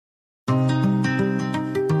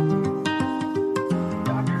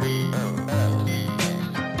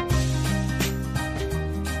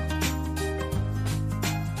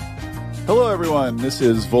Hello, everyone. This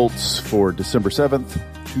is Volts for December 7th,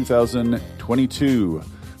 2022,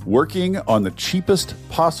 working on the cheapest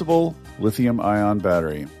possible lithium-ion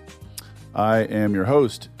battery. I am your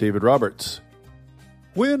host, David Roberts.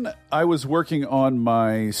 When I was working on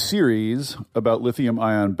my series about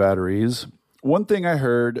lithium-ion batteries, one thing I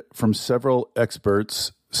heard from several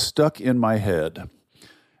experts stuck in my head.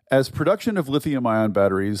 As production of lithium-ion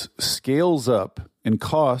batteries scales up and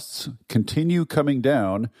costs continue coming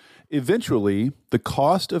down, eventually the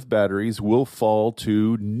cost of batteries will fall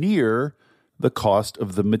to near the cost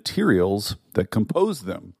of the materials that compose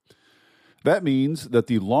them. That means that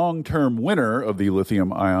the long-term winner of the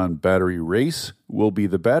lithium-ion battery race will be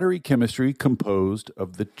the battery chemistry composed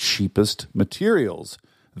of the cheapest materials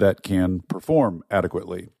that can perform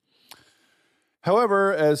adequately.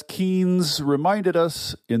 However, as Keynes reminded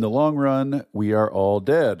us, in the long run, we are all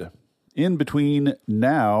dead. In between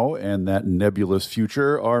now and that nebulous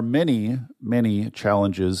future are many, many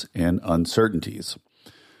challenges and uncertainties.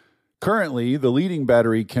 Currently, the leading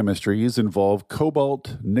battery chemistries involve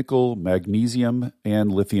cobalt, nickel, magnesium,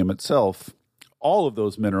 and lithium itself. All of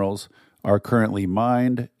those minerals are currently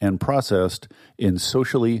mined and processed in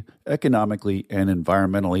socially, economically, and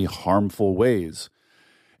environmentally harmful ways.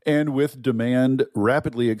 And with demand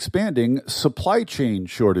rapidly expanding, supply chain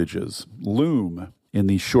shortages loom in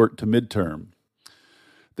the short to midterm.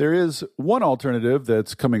 There is one alternative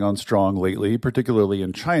that's coming on strong lately, particularly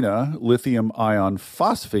in China, lithium iron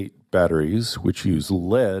phosphate batteries, which use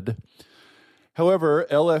lead. However,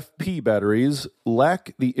 LFP batteries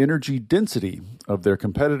lack the energy density of their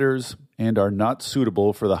competitors and are not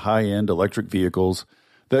suitable for the high-end electric vehicles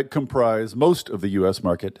that comprise most of the U.S.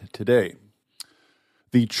 market today.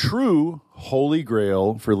 The true holy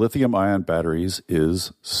grail for lithium-ion batteries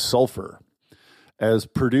is sulfur. As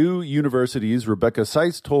Purdue University's Rebecca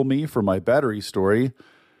Seitz told me for my battery story,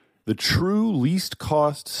 the true least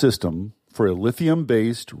cost system for a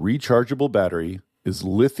lithium-based rechargeable battery is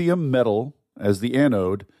lithium metal as the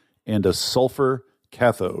anode and a sulfur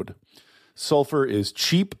cathode. Sulfur is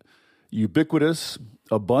cheap, ubiquitous,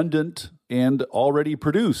 abundant, and already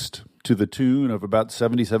produced to the tune of about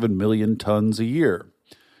 77 million tons a year.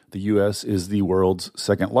 The U.S. is the world's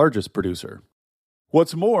second largest producer.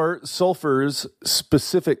 What's more, sulfur's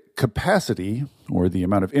specific capacity, or the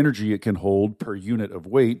amount of energy it can hold per unit of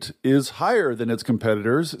weight, is higher than its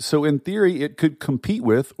competitors, so in theory it could compete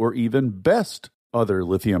with or even best other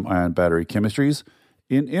lithium-ion battery chemistries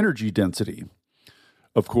in energy density.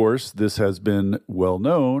 Of course, this has been well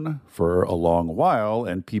known for a long while,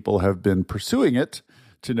 and people have been pursuing it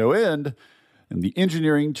to no end, and the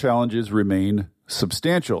engineering challenges remain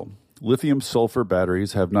substantial. Lithium-sulfur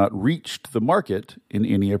batteries have not reached the market in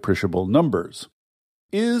any appreciable numbers.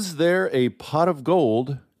 Is there a pot of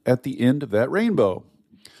gold at the end of that rainbow?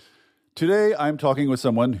 Today, I'm talking with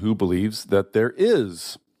someone who believes that there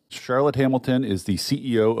is. Charlotte Hamilton is the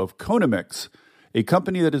CEO of Conomix, a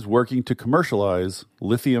company that is working to commercialize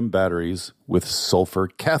lithium batteries with sulfur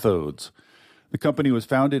cathodes. The company was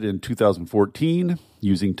founded in 2014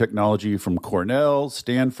 using technology from Cornell,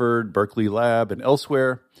 Stanford, Berkeley Lab, and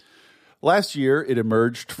elsewhere. Last year, it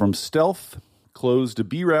emerged from stealth, closed a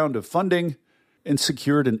B round of funding, and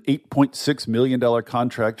secured an $8.6 million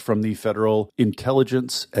contract from the Federal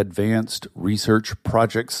Intelligence Advanced Research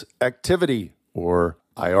Projects Activity, or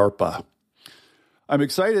IARPA. I'm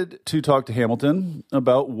excited to talk to Hamilton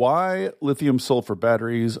about why lithium-sulfur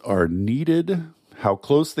batteries are needed, how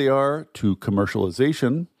close they are to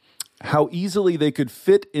commercialization, how easily they could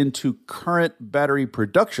fit into current battery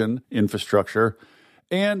production infrastructure,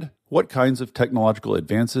 and what kinds of technological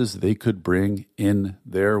advances they could bring in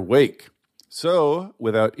their wake. So,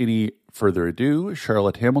 without any further ado,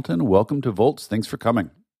 Charlotte Hamilton, welcome to Volts. Thanks for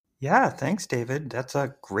coming. Yeah, thanks, David. That's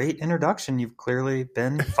a great introduction. You've clearly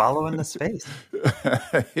been following the space.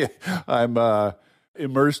 I'm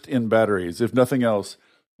immersed in batteries. If nothing else,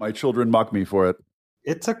 my children mock me for it.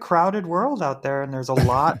 It's a crowded world out there, and there's a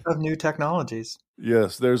lot of new technologies.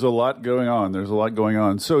 Yes, there's a lot going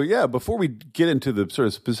on. So, yeah, before we get into the sort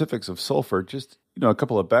of specifics of sulfur, just a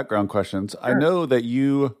couple of background questions. Sure. I know that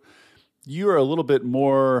you are a little bit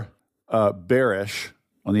more bearish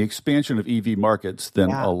on the expansion of EV markets than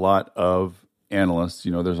a lot of analysts.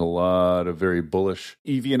 There's a lot of very bullish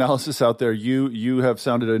EV analysis out there. You have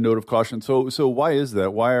sounded a note of caution. So why is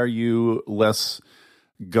that? Why are you less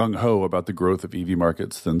gung-ho about the growth of EV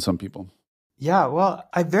markets than some people? Yeah, well,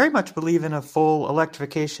 I very much believe in a full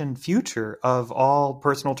electrification future of all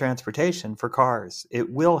personal transportation for cars.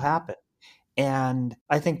 It will happen. And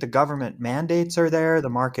I think the government mandates are there.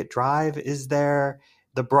 The market drive is there.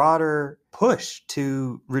 The broader push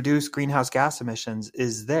to reduce greenhouse gas emissions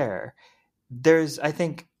is there. there's, I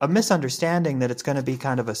think, a misunderstanding that it's going to be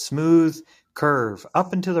kind of a smooth curve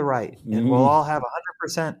up and to the right, and we'll all have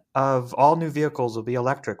 100% of all new vehicles will be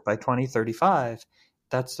electric by 2035.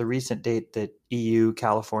 That's the recent date that EU,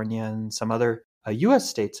 California, and some other US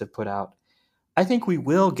states have put out. I think we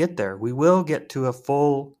will get there. We will get to a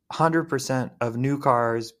full 100% of new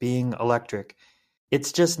cars being electric.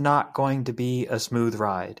 It's just not going to be a smooth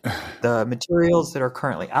ride. The materials that are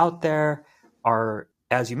currently out there are,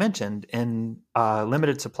 as you mentioned, in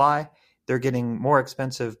limited supply. They're getting more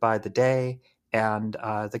expensive by the day, and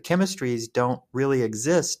the chemistries don't really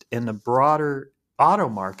exist in the broader auto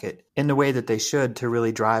market in the way that they should to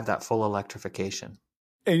really drive that full electrification.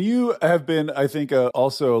 And you have been, I think,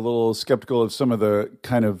 also a little skeptical of some of the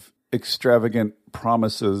kind of extravagant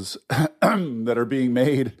promises that are being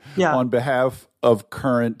made on behalf of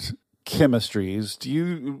current chemistries.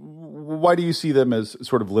 Why do you see them as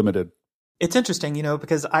sort of limited? It's interesting,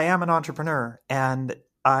 because I am an entrepreneur and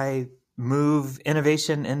I move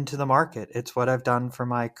innovation into the market. It's what I've done for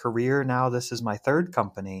my career. Now this is my third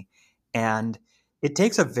company. And it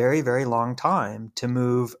takes a very, very long time to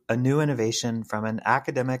move a new innovation from an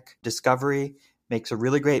academic discovery, makes a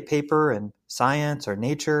really great paper in Science or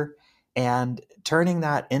Nature, and turning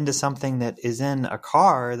that into something that is in a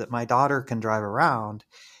car that my daughter can drive around.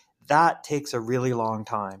 That takes a really long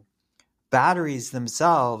time. Batteries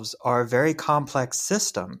themselves are a very complex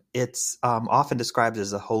system. It's often described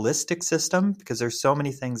as a holistic system because there's so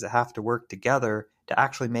many things that have to work together to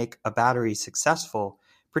actually make a battery successful,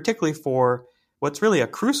 particularly for what's really a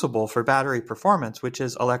crucible for battery performance, which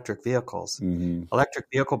is electric vehicles. Mm-hmm. Electric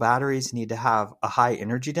vehicle batteries need to have a high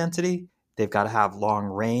energy density. They've got to have long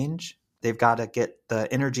range. They've got to get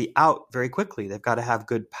the energy out very quickly. They've got to have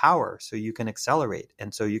good power so you can accelerate.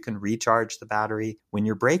 And so you can recharge the battery when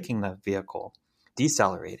you're braking the vehicle,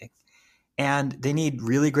 decelerating. And they need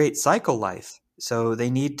really great cycle life. So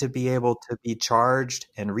they need to be able to be charged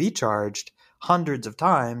and recharged hundreds of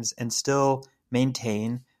times and still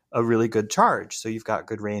maintain a really good charge. So you've got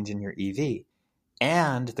good range in your EV.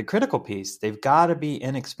 And the critical piece, they've got to be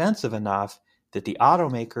inexpensive enough that the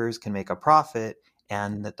automakers can make a profit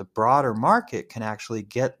and that the broader market can actually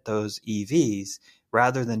get those EVs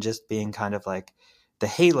rather than just being kind of like the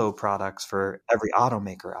halo products for every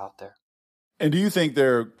automaker out there. And do you think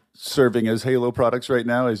they're serving as halo products right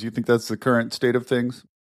now? As you think that's the current state of things?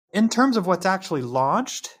 In terms of what's actually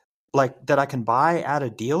launched, like that I can buy at a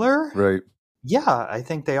dealer? Right. Yeah, I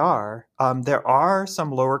think they are. There are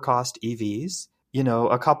some lower cost EVs,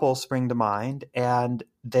 a couple spring to mind, and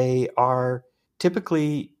they are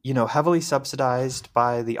typically, heavily subsidized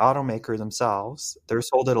by the automaker themselves. They're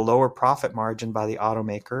sold at a lower profit margin by the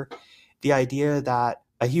automaker. The idea that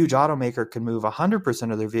a huge automaker can move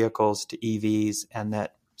 100% of their vehicles to EVs and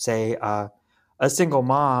that, say, a single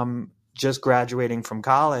mom just graduating from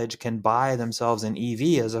college can buy themselves an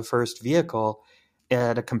EV as a first vehicle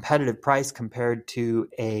at a competitive price compared to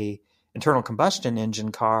a internal combustion engine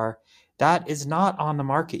car, that is not on the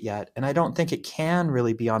market yet. And I don't think it can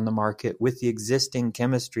really be on the market with the existing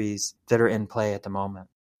chemistries that are in play at the moment.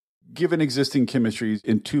 Given existing chemistries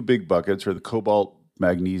in two big buckets are the cobalt,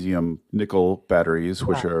 magnesium, nickel batteries,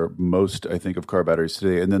 which are most, I think, of car batteries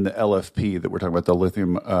today, and then the LFP that we're talking about, the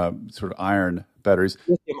lithium sort of iron batteries.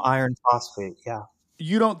 Lithium iron phosphate, yeah.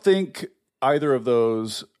 You don't think either of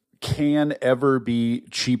those can ever be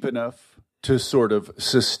cheap enough to sort of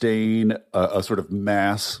sustain a sort of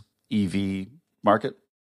mass EV market?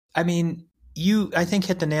 I mean, you, I think,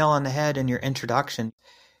 hit the nail on the head in your introduction,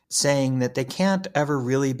 saying that they can't ever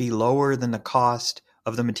really be lower than the cost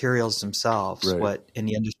of the materials themselves, right. What in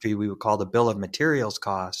the industry we would call the bill of materials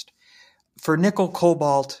cost. For nickel,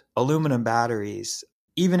 cobalt, aluminum batteries,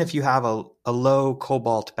 even if you have a low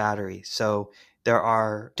cobalt battery, so there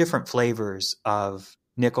are different flavors of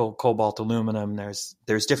nickel, cobalt, aluminum.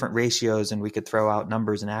 There's different ratios, and we could throw out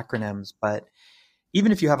numbers and acronyms, but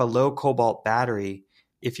even if you have a low cobalt battery,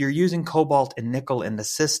 if you're using cobalt and nickel in the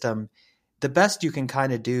system, the best you can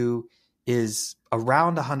kind of do is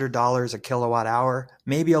around $100 a kilowatt hour,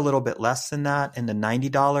 maybe a little bit less than that in the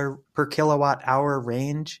 $90 per kilowatt hour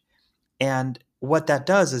range. And what that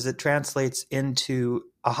does is it translates into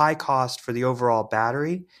a high cost for the overall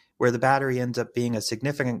battery, where the battery ends up being a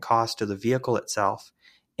significant cost to the vehicle itself.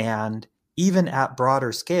 And even at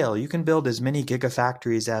broader scale, you can build as many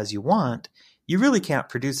gigafactories as you want. You really can't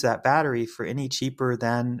produce that battery for any cheaper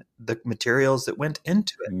than the materials that went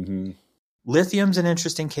into it. Mm-hmm. Lithium's an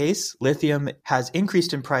interesting case. Lithium has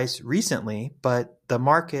increased in price recently, but the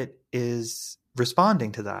market is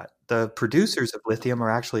responding to that. The producers of lithium are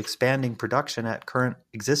actually expanding production at current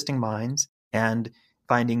existing mines, and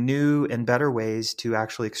finding new and better ways to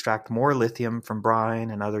actually extract more lithium from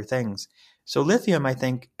brine and other things. So lithium, I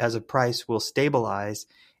think, as a price will stabilize,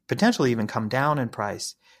 potentially even come down in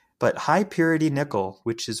price. But high purity nickel,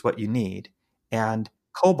 which is what you need, and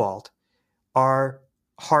cobalt are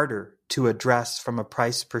harder to address from a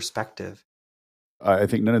price perspective. I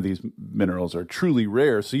think none of these minerals are truly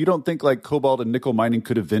rare. So you don't think like cobalt and nickel mining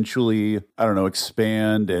could eventually, I don't know,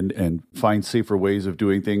 expand and find safer ways of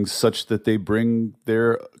doing things such that they bring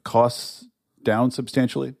their costs down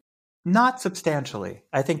substantially? Not substantially.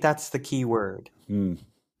 I think that's the key word.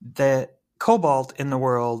 The cobalt in the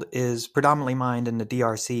world is predominantly mined in the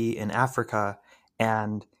DRC in Africa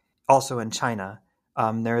and also in China.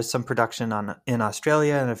 There is some production in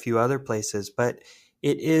Australia and a few other places, but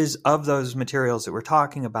it is, of those materials that we're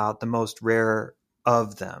talking about, the most rare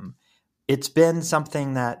of them. It's been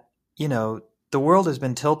something that, the world has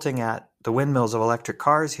been tilting at the windmills of electric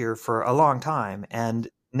cars here for a long time, and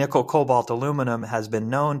nickel, cobalt, aluminum has been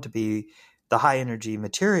known to be the high energy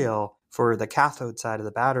material for the cathode side of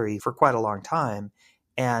the battery for quite a long time.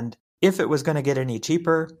 And if it was going to get any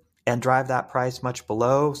cheaper and drive that price much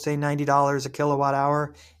below, say, $90 a kilowatt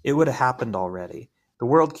hour, it would have happened already. The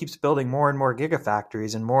world keeps building more and more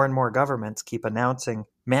gigafactories, and more governments keep announcing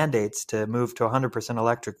mandates to move to 100%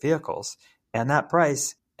 electric vehicles. And that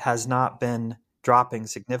price has not been dropping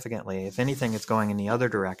significantly. If anything, it's going in the other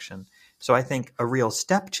direction. So I think a real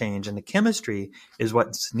step change in the chemistry is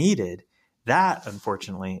what's needed. That,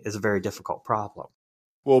 unfortunately, is a very difficult problem.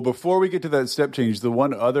 Well, before we get to that step change, the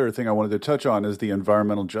one other thing I wanted to touch on is the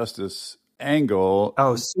environmental justice angle.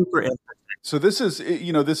 Oh, super interesting. So this is,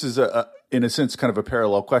 in a sense, kind of a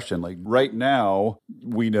parallel question. Like right now,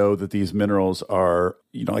 we know that these minerals are,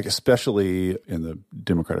 like especially in the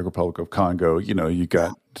Democratic Republic of Congo, you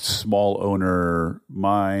got small owner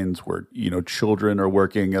mines where, children are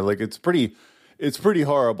working. Like it's pretty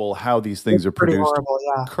horrible how these things are produced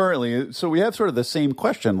currently. So we have sort of the same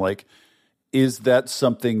question, like, is that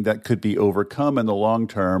something that could be overcome in the long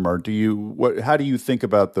term? Or how do you think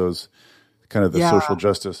about those kind of the social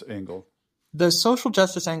justice angle? The social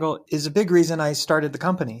justice angle is a big reason I started the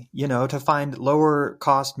company, to find lower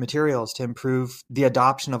cost materials to improve the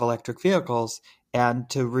adoption of electric vehicles and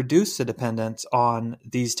to reduce the dependence on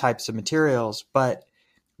these types of materials. But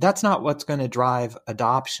that's not what's going to drive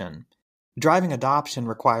adoption. Driving adoption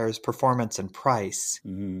requires performance and price.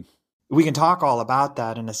 Mm-hmm. We can talk all about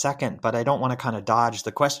that in a second, but I don't want to kind of dodge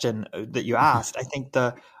the question that you asked. I think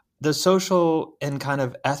the social and kind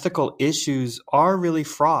of ethical issues are really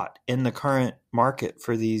fraught in the current market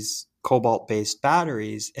for these cobalt-based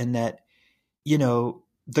batteries, and that,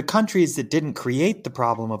 the countries that didn't create the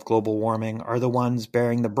problem of global warming are the ones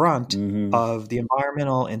bearing the brunt of the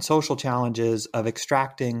environmental and social challenges of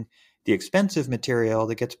extracting the expensive material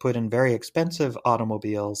that gets put in very expensive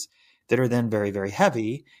automobiles that are then very, very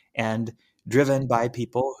heavy and driven by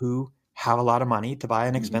people who have a lot of money to buy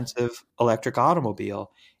an expensive electric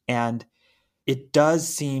automobile. And it does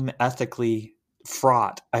seem ethically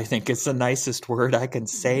fraught. I think it's the nicest word I can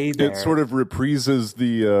say there. It sort of reprises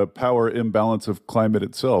the power imbalance of climate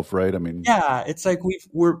itself, right? I mean, yeah, it's like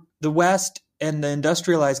the West and the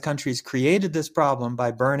industrialized countries created this problem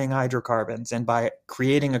by burning hydrocarbons and by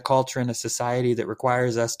creating a culture and a society that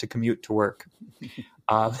requires us to commute to work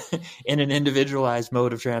in an individualized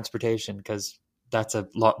mode of transportation, because that's a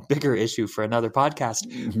lot bigger issue for another podcast.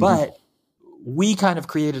 Mm-hmm. But we kind of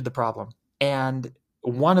created the problem. And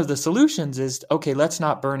one of the solutions is, okay, let's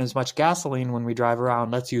not burn as much gasoline when we drive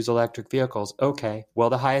around. Let's use electric vehicles. Okay, well,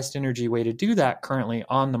 the highest energy way to do that currently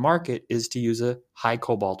on the market is to use a high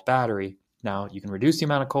cobalt battery. Now, you can reduce the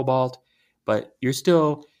amount of cobalt, but you're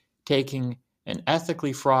still taking an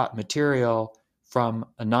ethically fraught material from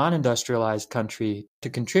a non-industrialized country to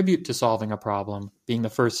contribute to solving a problem, being the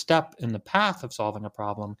first step in the path of solving a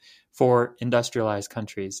problem for industrialized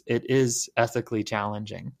countries. It is ethically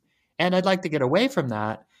challenging. And I'd like to get away from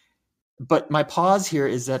that. But my pause here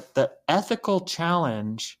is that the ethical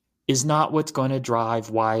challenge is not what's going to drive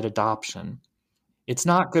wide adoption. It's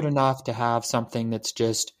not good enough to have something that's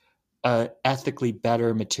just an ethically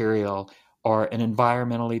better material or an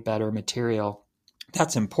environmentally better material.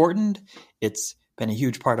 That's important. It's been a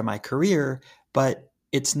huge part of my career, but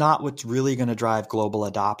it's not what's really going to drive global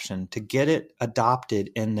adoption. To get it adopted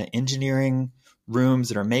in the engineering rooms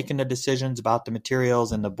that are making the decisions about the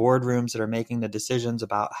materials and the boardrooms that are making the decisions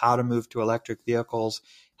about how to move to electric vehicles,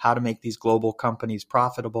 how to make these global companies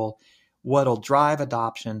profitable, what'll drive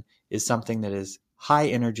adoption is something that is high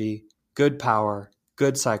energy, good power,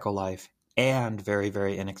 good cycle life, and very,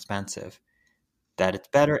 very inexpensive. That it's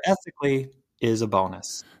better ethically is a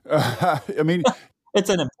bonus. I mean, it's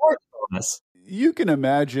an important bonus. you can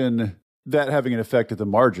imagine that having an effect at the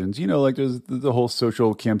margins. Like there's the whole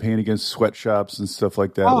social campaign against sweatshops and stuff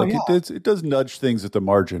like that. Oh, Like yeah. it does nudge things at the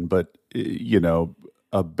margin, but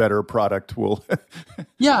a better product will.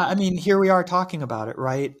 Yeah, I mean, here we are talking about it,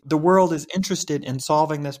 right? The world is interested in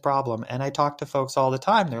solving this problem. And I talk to folks all the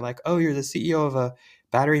time. They're like, oh, you're the CEO of a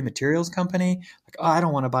battery materials company? Like, oh, I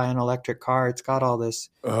don't want to buy an electric car. It's got all this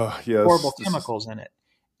Yes, horrible chemicals in it.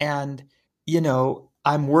 And,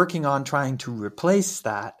 I'm working on trying to replace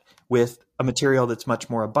that with a material that's much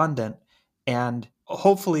more abundant. And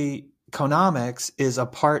hopefully Conomics is a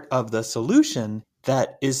part of the solution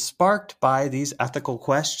that is sparked by these ethical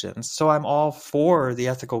questions. So I'm all for the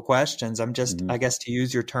ethical questions. I'm just, I guess to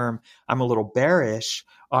use your term, I'm a little bearish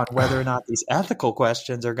on whether or not these ethical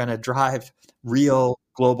questions are going to drive real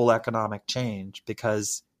global economic change,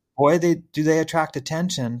 because boy, they attract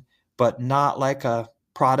attention, but not like a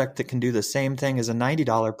product that can do the same thing as a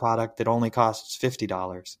 $90 product that only costs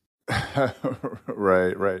 $50.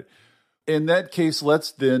 Right. In that case,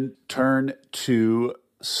 let's then turn to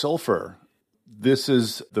sulfur. This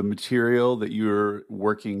is the material that you're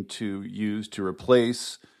working to use to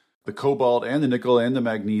replace the cobalt and the nickel and the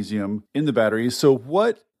magnesium in the batteries. So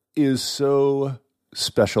what is so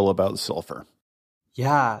special about sulfur?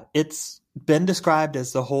 Yeah, it's been described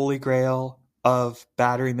as the holy grail of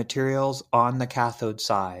battery materials on the cathode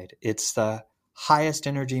side. It's the highest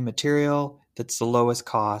energy material that's the lowest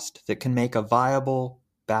cost that can make a viable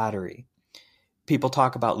battery. People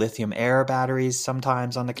talk about lithium air batteries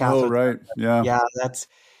sometimes on the cathode. Oh, right. Yeah. Yeah,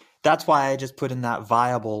 that's why I just put in that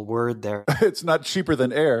viable word there. It's not cheaper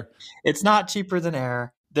than air. It's not cheaper than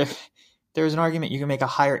air. There's an argument you can make a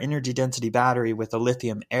higher energy density battery with a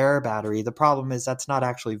lithium air battery. The problem is that's not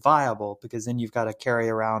actually viable, because then you've got to carry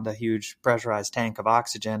around a huge pressurized tank of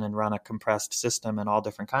oxygen and run a compressed system and all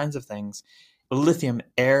different kinds of things. A lithium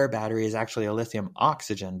air battery is actually a lithium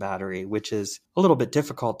oxygen battery, which is a little bit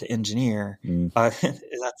difficult to engineer. That's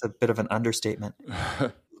a bit of an understatement.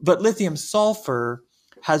 But lithium sulfur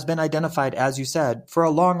has been identified, as you said, for a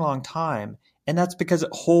long, long time. And that's because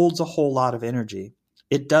it holds a whole lot of energy.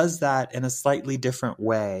 It does that in a slightly different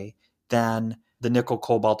way than the nickel,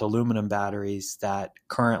 cobalt, aluminum batteries that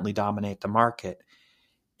currently dominate the market.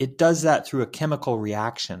 It does that through a chemical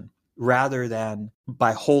reaction rather than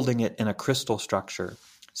by holding it in a crystal structure.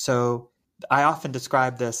 So I often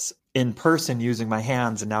describe this in person using my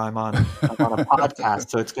hands, and now I'm on a podcast,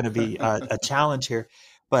 so it's going to be a challenge here.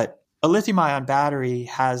 But a lithium-ion battery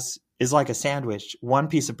is like a sandwich. One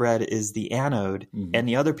piece of bread is the anode, and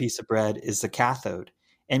the other piece of bread is the cathode.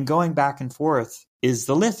 And going back and forth is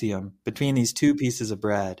the lithium between these two pieces of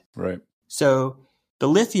bread. Right. So the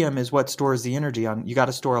lithium is what stores the energy on. You got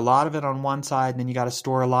to store a lot of it on one side, and then you got to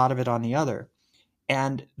store a lot of it on the other.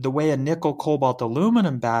 And the way a nickel, cobalt,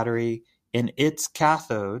 aluminum battery in its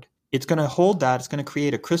cathode, it's going to hold that. It's going to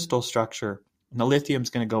create a crystal structure. And the lithium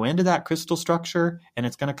is going to go into that crystal structure, and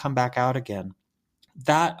it's going to come back out again.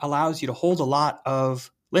 That allows you to hold a lot of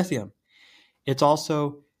lithium. It's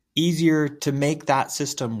also easier to make that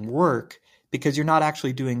system work because you're not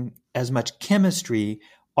actually doing as much chemistry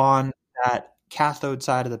on that cathode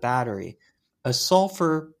side of the battery. A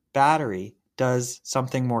sulfur battery does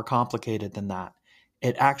something more complicated than that.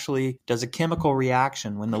 It actually does a chemical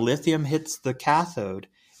reaction. When the lithium hits the cathode,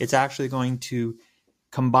 it's actually going to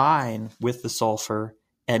combine with the sulfur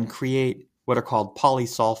and create what are called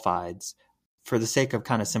polysulfides. For the sake of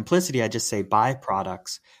kind of simplicity, I just say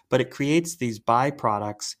byproducts, but it creates these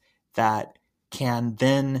byproducts that can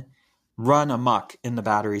then run amok in the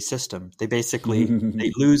battery system. They basically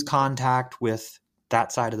they lose contact with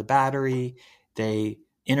that side of the battery. They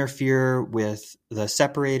interfere with the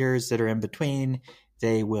separators that are in between.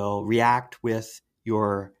 They will react with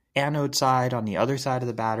your anode side on the other side of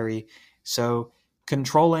the battery. So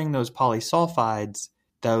controlling those polysulfides,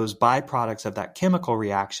 those byproducts of that chemical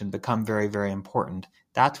reaction, become very, very important.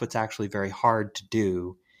 That's what's actually very hard to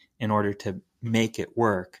do in order to make it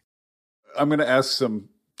work. I'm going to ask some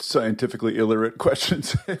scientifically illiterate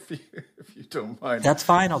questions, if you don't mind. That's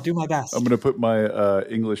fine. I'll do my best. I'm going to put my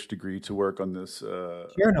English degree to work on this.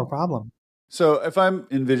 Sure, no problem. So if I'm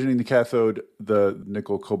envisioning the cathode, the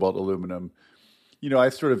nickel, cobalt, aluminum, I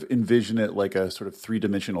sort of envision it like a sort of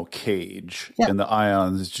three-dimensional cage, and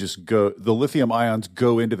the lithium ions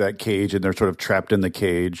go into that cage, and they're sort of trapped in the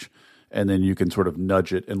cage, and then you can sort of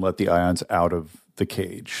nudge it and let the ions out of the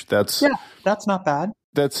cage. That's not bad.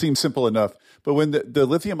 That seems simple enough. But when the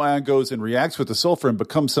lithium ion goes and reacts with the sulfur and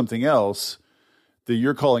becomes something else that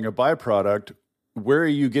you're calling a byproduct, where are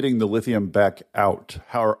you getting the lithium back out?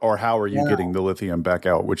 How are you getting the lithium back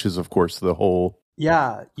out, which is, of course, the whole...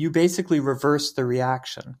 Yeah, you basically reverse the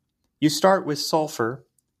reaction. you start with sulfur,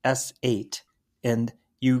 S8, and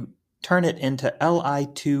you turn it into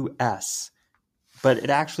Li2S. But it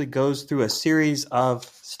actually goes through a series of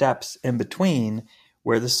steps in between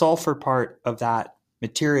where the sulfur part of that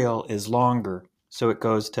material is longer. So it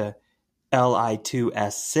goes to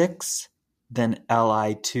Li2S6, then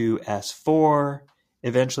Li2S4,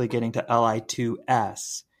 eventually getting to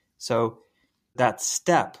Li2S. So that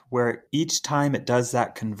step where each time it does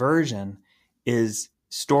that conversion is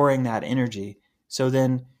storing that energy. So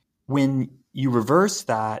then when you reverse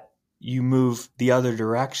that, you move the other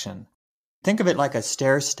direction. Think of it like a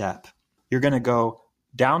stair step. You're going to go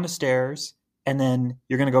down the stairs and then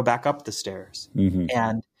you're going to go back up the stairs. Mm-hmm.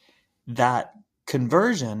 And that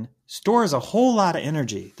conversion stores a whole lot of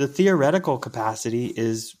energy. The theoretical capacity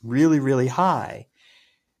is really, really high.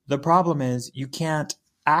 The problem is you can't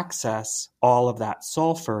access all of that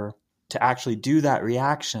sulfur to actually do that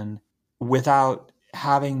reaction without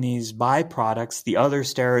having these byproducts, the other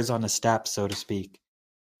stairs on a step, so to speak.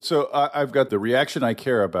 So I've got the reaction I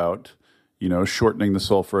care about, shortening the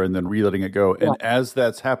sulfur and then re-letting it go. And as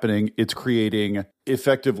that's happening, it's creating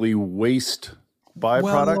effectively waste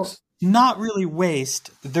byproducts? Well, not really waste.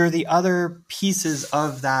 They're the other pieces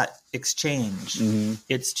of that exchange. Mm-hmm.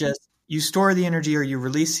 It's just you store the energy or you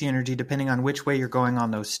release the energy depending on which way you're going on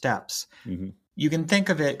those steps. Mm-hmm. You can think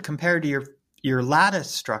of it compared to your lattice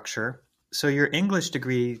structure. So your English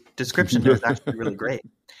degree description there is actually really great.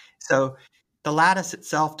 So the lattice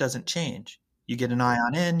itself doesn't change. You get an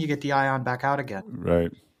ion in, you get the ion back out again.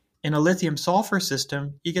 Right. In a lithium sulfur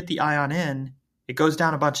system, you get the ion in, it goes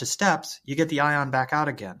down a bunch of steps, you get the ion back out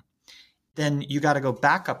again. Then you got to go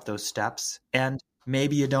back up those steps, and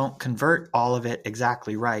maybe you don't convert all of it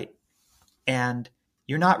exactly right. And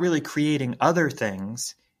you're not really creating other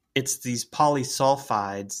things. It's these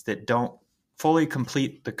polysulfides that don't fully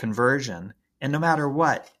complete the conversion. And no matter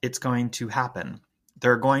what, it's going to happen.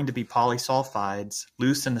 There are going to be polysulfides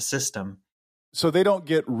loose in the system. So they don't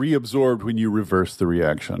get reabsorbed when you reverse the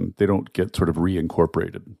reaction. They don't get sort of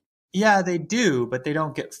reincorporated. Yeah, they do, but they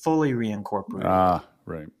don't get fully reincorporated. Ah,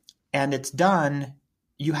 right. And it's done,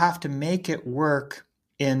 you have to make it work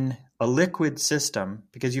in a liquid system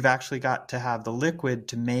because you've actually got to have the liquid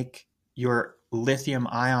to make your lithium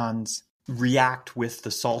ions react with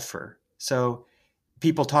the sulfur. So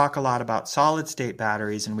people talk a lot about solid state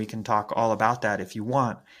batteries, and we can talk all about that if you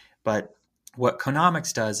want. But what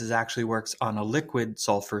Conomics does is actually works on a liquid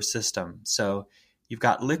sulfur system. So you've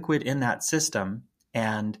got liquid in that system.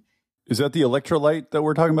 And is that the electrolyte that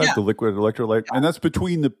we're talking about? Yeah. The liquid electrolyte? Yeah. And that's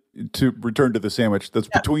between to return to the sandwich, that's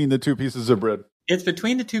between the two pieces of bread. It's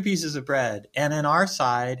between the two pieces of bread. And in our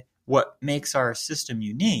side, what makes our system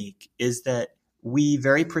unique is that we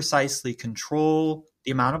very precisely control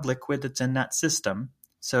the amount of liquid that's in that system.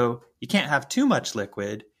 So you can't have too much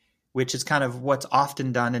liquid, which is kind of what's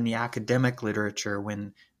often done in the academic literature.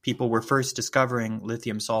 When people were first discovering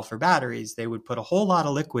lithium sulfur batteries, they would put a whole lot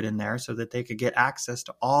of liquid in there so that they could get access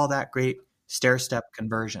to all that great stair-step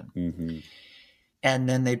conversion. Mm-hmm. And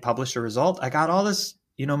then they'd publish a result. I got all this,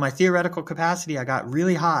 my theoretical capacity, I got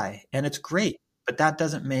really high, and it's great. But that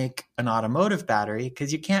doesn't make an automotive battery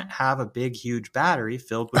because you can't have a big, huge battery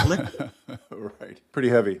filled with liquid. Right. Pretty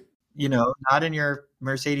heavy. Not in your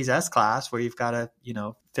Mercedes S-Class where you've got to,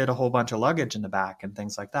 fit a whole bunch of luggage in the back and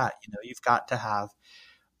things like that. You've got to have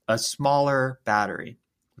a smaller battery.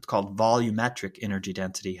 What's called volumetric energy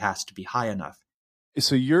density has to be high enough.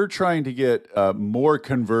 So you're trying to get more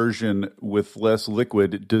conversion with less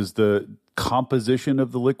liquid. Does the composition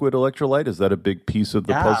of the liquid electrolyte, is that a big piece of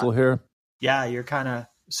the puzzle here? Yeah, you're kind of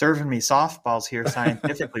serving me softballs here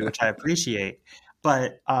scientifically, which I appreciate.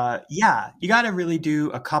 But you got to really do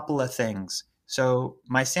a couple of things. So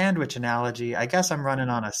my sandwich analogy, I guess I'm running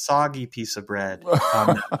on a soggy piece of bread.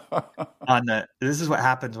 This is what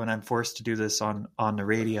happens when I'm forced to do this on the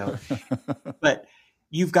radio. But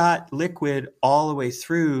you've got liquid all the way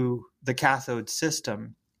through the cathode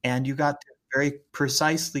system, and you got to very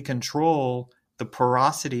precisely control the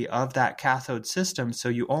porosity of that cathode system. So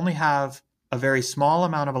you only have a very small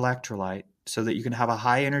amount of electrolyte so that you can have a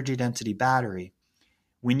high energy density battery.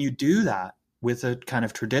 When you do that with a kind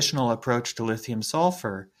of traditional approach to lithium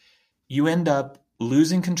sulfur, you end up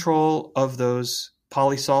losing control of those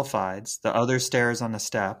polysulfides, the other stairs on the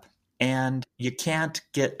step, and you can't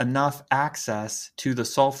get enough access to the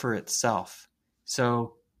sulfur itself.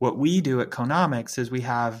 So what we do at Conomics is we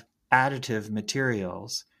have additive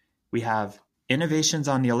materials. We have innovations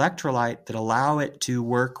on the electrolyte that allow it to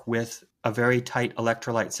work with a very tight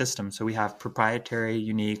electrolyte system. So we have proprietary,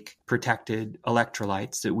 unique, protected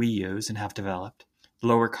electrolytes that we use and have developed.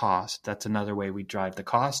 Lower cost, that's another way we drive the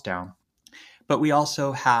cost down. But we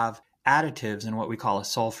also have additives in what we call a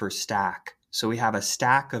sulfur stack. So we have a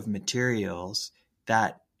stack of materials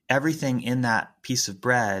that everything in that piece of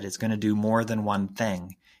bread is going to do more than one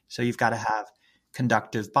thing. So you've got to have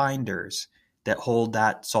conductive binders that hold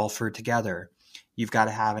that sulfur together. You've got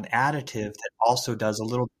to have an additive that also does a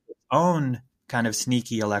little bit of its own kind of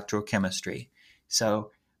sneaky electrochemistry.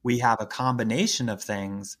 So we have a combination of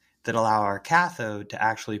things that allow our cathode to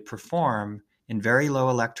actually perform in very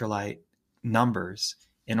low electrolyte numbers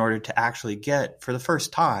in order to actually get, for the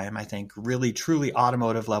first time, I think, really truly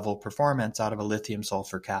automotive level performance out of a lithium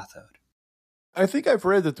sulfur cathode. I think I've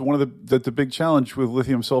read that the big challenge with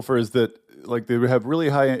lithium sulfur is that like they have really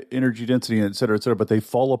high energy density, et cetera, but they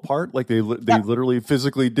fall apart. Like they literally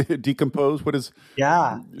physically decompose. What is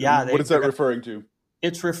what is that referring to?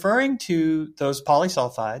 It's referring to those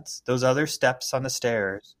polysulfides, those other steps on the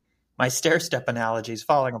stairs. My stair step analogy is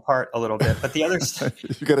falling apart a little bit, but the other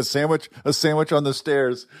you got a sandwich on the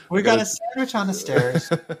stairs. We got a sandwich on the stairs,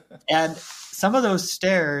 and some of those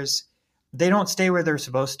stairs, they don't stay where they're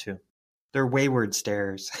supposed to. They're wayward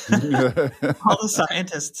stairs. All the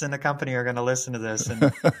scientists in the company are going to listen to this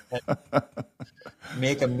and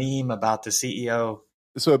make a meme about the CEO.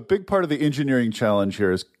 So a big part of the engineering challenge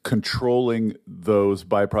here is controlling those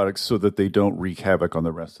byproducts so that they don't wreak havoc on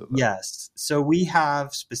the rest of them. Yes. So we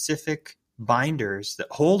have specific binders that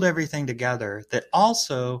hold everything together that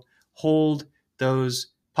also hold those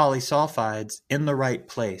polysulfides in the right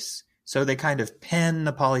place. So they kind of pin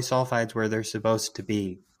the polysulfides where they're supposed to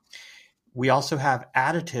be. We also have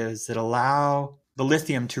additives that allow the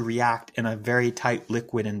lithium to react in a very tight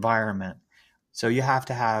liquid environment. So you have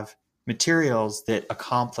to have materials that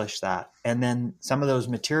accomplish that. And then some of those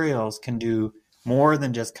materials can do more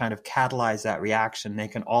than just kind of catalyze that reaction. They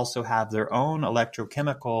can also have their own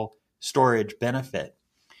electrochemical storage benefit.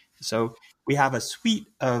 So we have a suite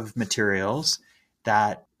of materials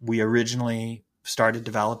that we originally started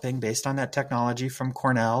developing based on that technology from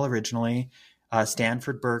Cornell originally,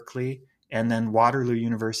 Stanford, Berkeley, and then Waterloo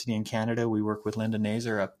University in Canada. We work with Linda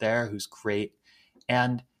Nazer up there, who's great.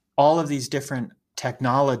 And all of these different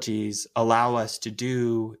technologies allow us to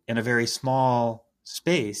do in a very small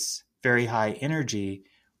space, very high energy,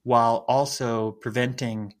 while also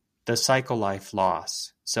preventing the cycle life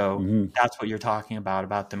loss. So that's what you're talking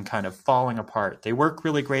about them kind of falling apart. They work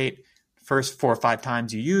really great first 4 or 5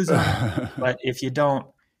 times you use them, but if you don't,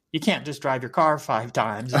 you can't just drive your car 5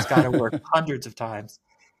 times. It's got to work hundreds of times.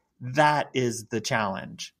 That is the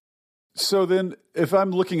challenge. So then if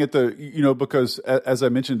I'm looking at because as I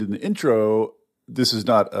mentioned in the intro, this is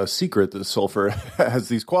not a secret that sulfur has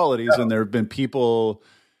these qualities. No. And there have been people,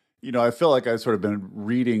 I feel like I've sort of been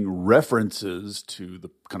reading references to the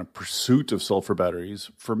kind of pursuit of sulfur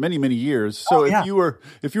batteries for many, many years. So if you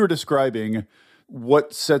were describing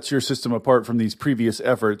what sets your system apart from these previous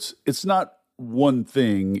efforts, it's not one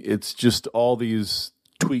thing. It's just all these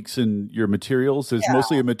tweaks in your materials. It's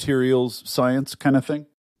mostly a materials science kind of thing.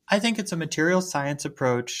 I think it's a materials science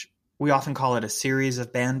approach. We often call it a series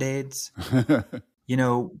of Band-Aids.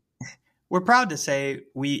 We're proud to say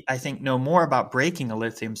I think, know more about breaking a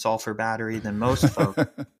lithium sulfur battery than most folks.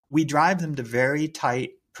 We drive them to very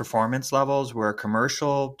tight performance levels. We're a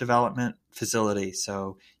commercial development facility.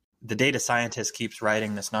 So the data scientist keeps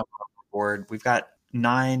writing this number on the board. We've got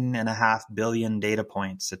 9.5 billion data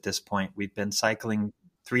points at this point. We've been cycling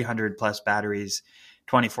 300 plus batteries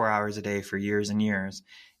 24 hours a day for years and years.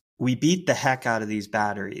 We beat the heck out of these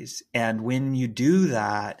batteries. And when you do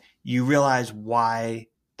that, you realize why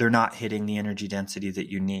they're not hitting the energy density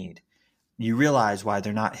that you need. You realize why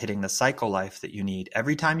they're not hitting the cycle life that you need.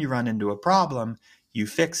 Every time you run into a problem, you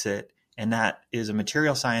fix it. And that is a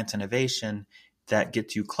material science innovation that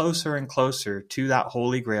gets you closer and closer to that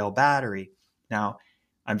holy grail battery. Now,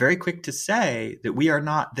 I'm very quick to say that we are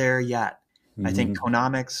not there yet. I think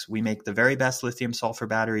Conomics, we make the very best lithium sulfur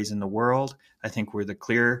batteries in the world. I think we're the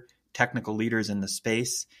clear technical leaders in the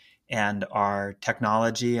space, and our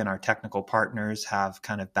technology and our technical partners have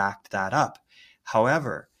kind of backed that up.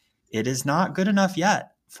 However, it is not good enough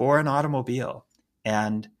yet for an automobile.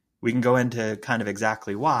 And we can go into kind of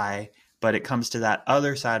exactly why, but it comes to that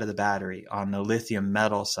other side of the battery, on the lithium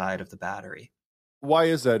metal side of the battery. Why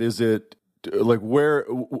is that? Is it like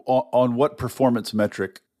on what performance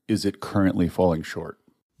metric is it currently falling short?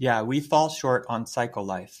 Yeah, we fall short on cycle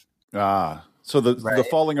life. So the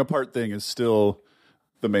falling apart thing is still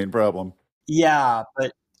the main problem. Yeah,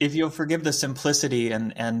 but if you'll forgive the simplicity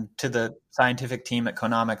and to the scientific team at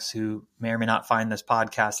Conomics who may or may not find this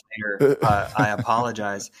podcast later, I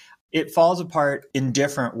apologize. It falls apart in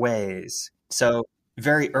different ways. So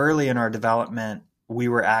very early in our development, we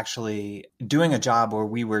were actually doing a job where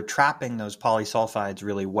we were trapping those polysulfides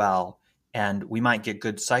really well. And we might get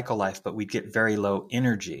good cycle life, but we'd get very low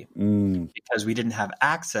energy because we didn't have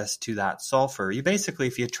access to that sulfur. You basically,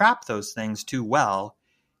 if you trap those things too well,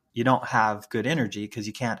 you don't have good energy because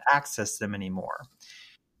you can't access them anymore.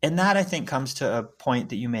 And that, I think, comes to a point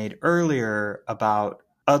that you made earlier about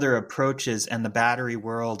other approaches and the battery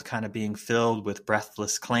world kind of being filled with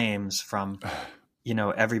breathless claims from,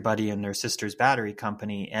 everybody and their sister's battery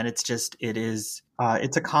company. And it's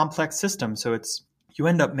a complex system. So you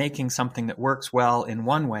end up making something that works well in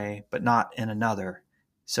one way, but not in another.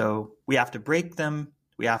 So we have to break them.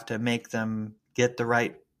 We have to make them get the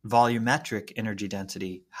right volumetric energy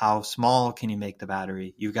density. How small can you make the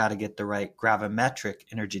battery? You've got to get the right gravimetric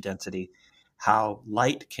energy density. How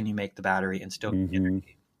light can you make the battery and still get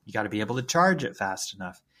energy? You got to be able to charge it fast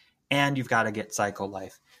enough. And you've got to get cycle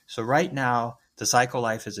life. So right now, the cycle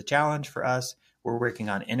life is a challenge for us. We're working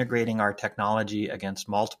on integrating our technology against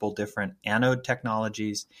multiple different anode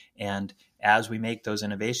technologies. And as we make those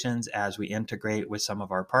innovations, as we integrate with some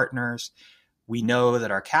of our partners, we know that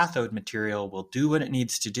our cathode material will do what it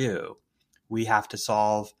needs to do. We have to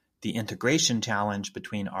solve the integration challenge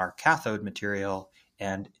between our cathode material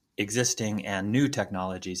and existing and new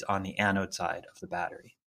technologies on the anode side of the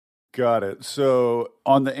battery. Got it. So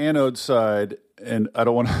on the anode side, and I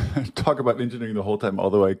don't want to talk about engineering the whole time,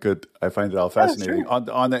 although I find it all fascinating. Yeah,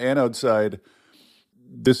 sure. On the anode side,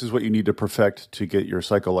 this is what you need to perfect to get your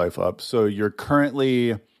cycle life up. So you're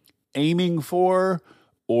currently aiming for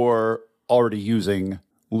or already using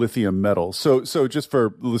lithium metal. So just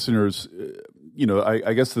for listeners,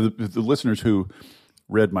 I guess the listeners who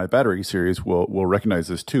read my battery series will recognize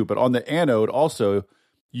this too. But on the anode also,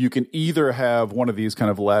 you can either have one of these kind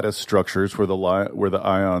of lattice structures where the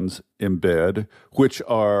ions embed, which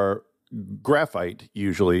are graphite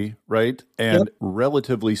usually, right? And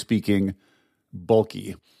relatively speaking,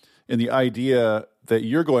 bulky. And the idea that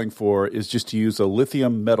you're going for is just to use a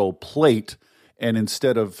lithium metal plate, and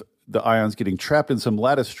instead of the ions getting trapped in some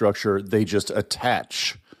lattice structure, they just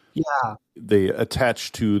attach. Yeah. They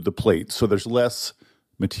attach to the plate. So there's less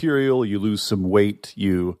material, you lose some weight,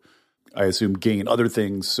 I assume, gain other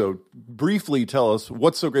things. So briefly tell us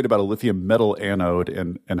what's so great about a lithium metal anode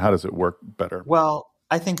and how does it work better? Well,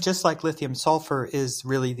 I think just like lithium sulfur is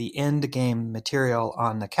really the end game material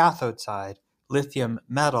on the cathode side, lithium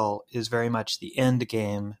metal is very much the end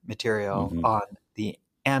game material on the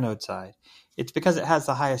anode side. It's because it has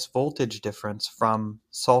the highest voltage difference from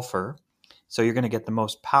sulfur. So you're going to get the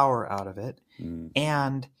most power out of it.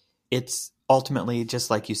 And it's ultimately, just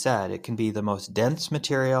like you said, it can be the most dense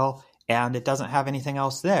material. And it doesn't have anything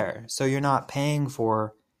else there. So you're not paying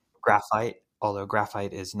for graphite, although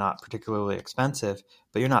graphite is not particularly expensive,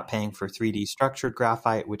 but you're not paying for 3D structured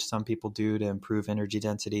graphite, which some people do to improve energy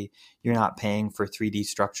density. You're not paying for 3D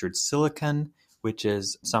structured silicon, which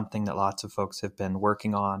is something that lots of folks have been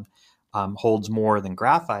working on, holds more than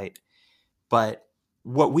graphite. But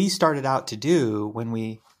what we started out to do when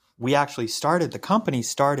we actually started, the company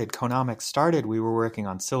started, Konomics started, we were working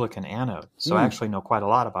on silicon anodes. So I actually know quite a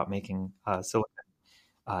lot about making silicon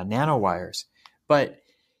nanowires. But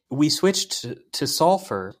we switched to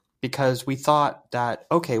sulfur because we thought that,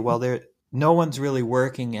 okay, well, no one's really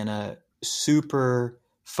working in a super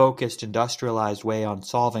focused, industrialized way on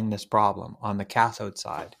solving this problem on the cathode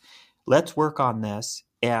side. Let's work on this.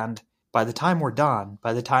 And by the time we're done,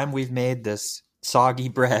 by the time we've made this soggy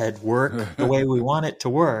bread work the way we want it to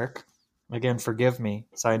work, again, forgive me,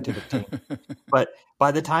 scientific team, but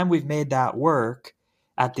by the time we've made that work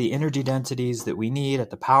at the energy densities that we need, at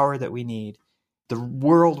the power that we need, the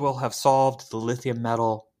world will have solved the lithium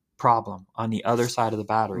metal problem on the other side of the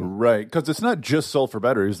battery. Right, because it's not just sulfur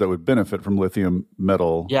batteries that would benefit from lithium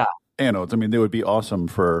metal anodes. I mean, they would be awesome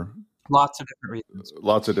for lots of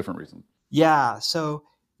different reasons. Yeah, so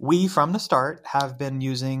we, from the start, have been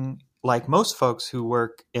using, like most folks who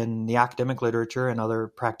work in the academic literature and other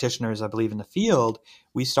practitioners, I believe, in the field,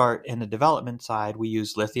 we start in the development side. We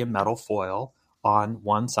use lithium metal foil on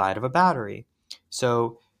one side of a battery.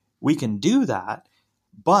 So we can do that,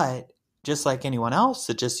 but just like anyone else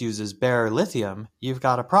that just uses bare lithium, you've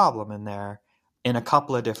got a problem in there in a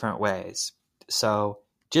couple of different ways. So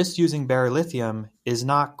just using bare lithium is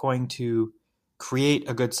not going to create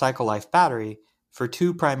a good cycle life battery for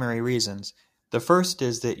two primary reasons. The first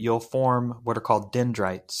is that you'll form what are called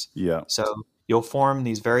dendrites. Yeah. So you'll form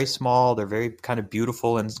these very small, they're very kind of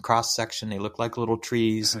beautiful in cross section. They look like little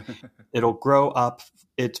trees. It'll grow up.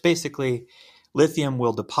 It's basically lithium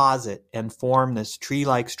will deposit and form this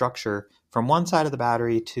tree-like structure from one side of the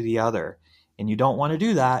battery to the other. And you don't want to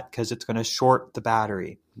do that because it's going to short the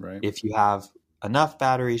battery. Right. If you have enough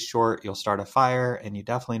batteries short, you'll start a fire, and you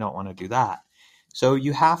definitely don't want to do that. So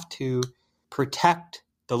you have to protect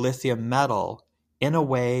the lithium metal in a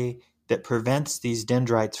way that prevents these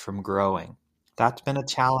dendrites from growing. That's been a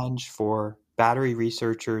challenge for battery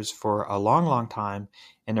researchers for a long, long time.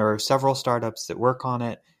 And there are several startups that work on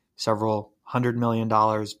it. Several $100 million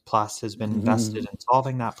plus has been invested in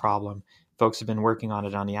solving that problem. Folks have been working on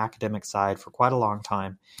it on the academic side for quite a long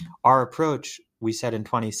time. Our approach, we said in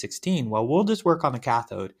 2016, well, we'll just work on the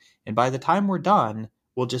cathode. And by the time we're done,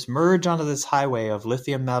 we'll just merge onto this highway of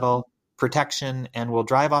lithium metal protection, and we'll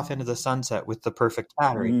drive off into the sunset with the perfect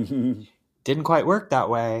battery. Didn't quite work that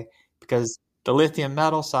way because the lithium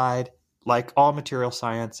metal side, like all material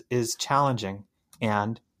science, is challenging.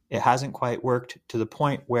 And it hasn't quite worked to the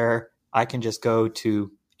point where I can just go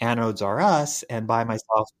to Anodes R Us and buy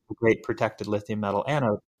myself a great protected lithium metal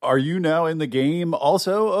anode. Are you now in the game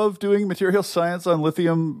also of doing material science on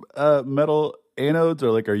lithium metal anodes,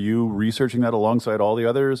 or like, are you researching that alongside all the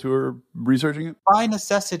others who are researching it? By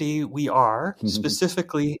necessity, we are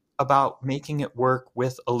specifically about making it work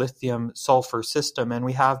with a lithium sulfur system, and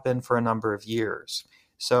we have been for a number of years.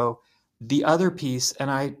 So the other piece, and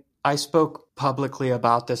I spoke publicly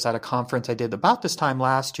about this at a conference I did about this time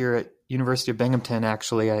last year at University of Binghamton.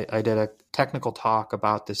 Actually, I did a technical talk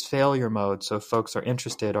about this failure mode. So if folks are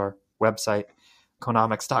interested, our website,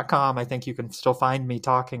 conomics.com, I think you can still find me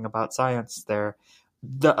talking about science there.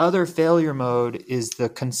 The other failure mode is the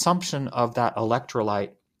consumption of that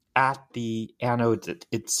electrolyte at the anode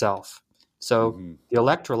itself. So the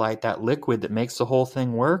electrolyte, that liquid that makes the whole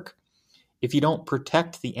thing work, if you don't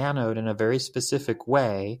protect the anode in a very specific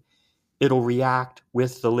way, it'll react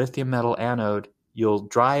with the lithium metal anode. You'll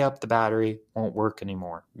dry up the battery, won't work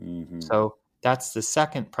anymore. So that's the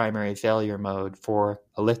second primary failure mode for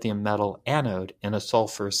a lithium metal anode in a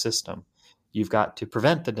sulfur system. You've got to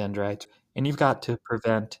prevent the dendrites, and you've got to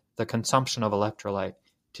prevent the consumption of electrolyte.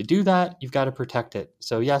 To do that, you've got to protect it.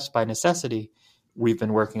 So yes, by necessity, we've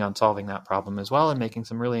been working on solving that problem as well and making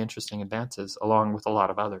some really interesting advances along with a lot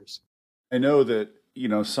of others. I know that,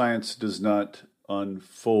 science does not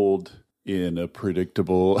unfold in a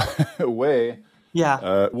predictable way.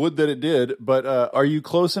 Yeah. Would that it did. But are you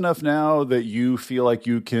close enough now that you feel like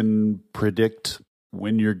you can predict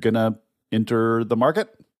when you're going to enter the market?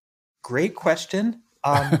 Great question.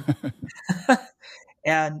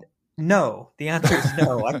 And no, the answer is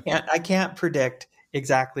no. I can't predict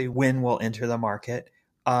exactly when we'll enter the market.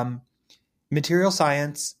 Material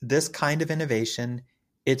science, this kind of innovation,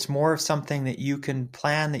 it's more of something that you can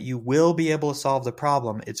plan that you will be able to solve the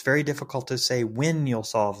problem. It's very difficult to say when you'll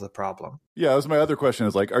solve the problem. Yeah, that was my other question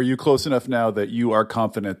is like, are you close enough now that you are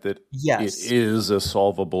confident that yes, it is a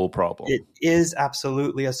solvable problem? It is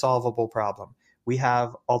absolutely a solvable problem. We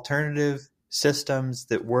have alternative systems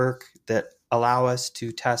that work that allow us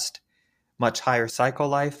to test much higher cycle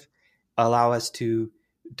life, allow us to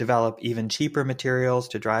develop even cheaper materials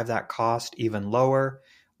to drive that cost even lower,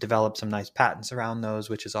 develop some nice patents around those,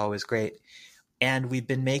 which is always great. And we've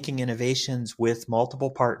been making innovations with multiple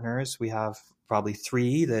partners. We have probably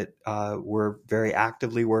 3 that we're very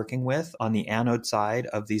actively working with on the anode side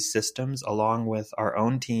of these systems, along with our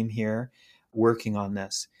own team here working on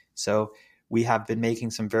this. So we have been making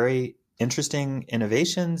some very interesting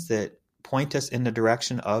innovations that point us in the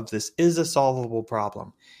direction of this is a solvable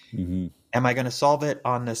problem. Am I going to solve it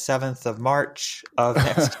on the 7th of March of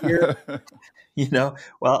next year?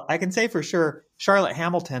 Well, I can say for sure, Charlotte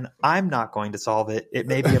Hamilton, I'm not going to solve it. It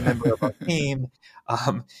may be a member of our team.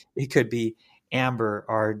 It could be Amber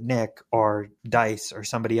or Nick or Dice or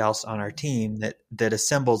somebody else on our team that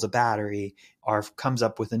assembles a battery or comes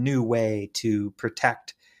up with a new way to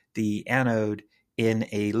protect the anode in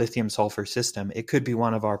a lithium sulfur system. It could be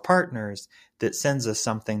one of our partners that sends us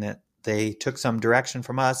something that they took some direction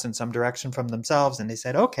from us and some direction from themselves, and they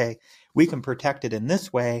said, okay, we can protect it in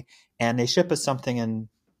this way, and they ship us something, and,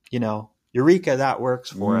 eureka, that works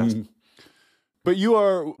for us. But you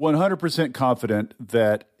are 100% confident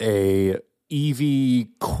that a EV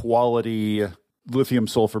quality lithium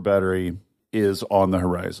sulfur battery is on the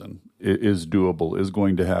horizon, is doable, is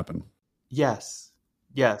going to happen. Yes.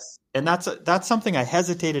 And that's something I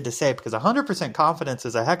hesitated to say because 100% confidence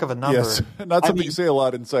is a heck of a number. Yes, not something you say a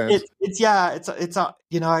lot in science.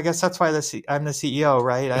 I guess that's why I'm the CEO,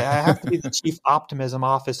 right? I have to be the chief optimism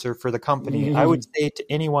officer for the company. I would say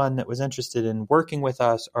to anyone that was interested in working with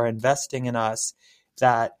us or investing in us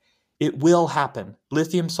that it will happen.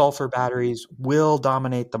 Lithium sulfur batteries will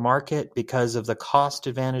dominate the market because of the cost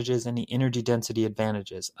advantages and the energy density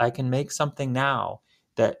advantages. I can make something now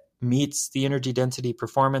that meets the energy density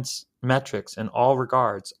performance metrics in all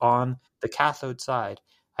regards on the cathode side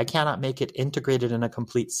I cannot make it integrated in a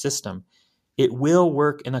complete system. It will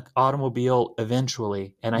work in an automobile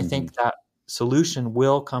eventually. And I think that solution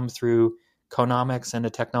will come through Conomics and a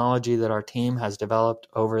technology that our team has developed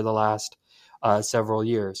over the last several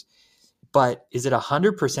years. But is it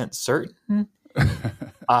 100% certain?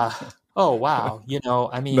 Oh, wow.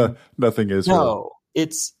 I mean, nothing is. No,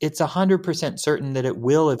 it's 100% certain that it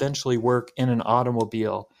will eventually work in an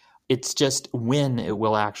automobile. It's just when it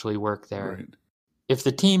will actually work there. Right. If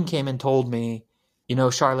the team came and told me,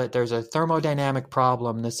 Charlotte, there's a thermodynamic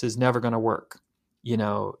problem. This is never going to work.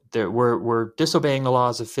 We're disobeying the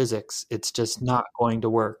laws of physics. It's just not going to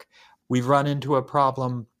work. We've run into a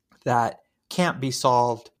problem that can't be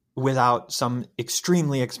solved without some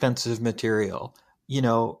extremely expensive material.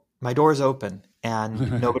 My door's open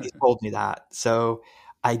and nobody's told me that. So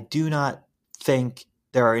I do not think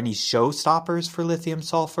there are any showstoppers for lithium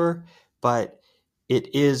sulfur, but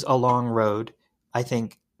it is a long road. I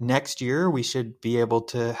think next year we should be able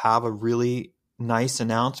to have a really nice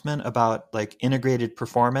announcement about like integrated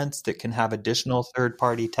performance that can have additional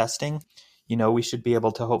third-party testing. We should be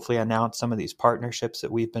able to hopefully announce some of these partnerships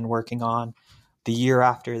that we've been working on. The year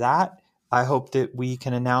after that, I hope that we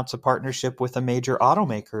can announce a partnership with a major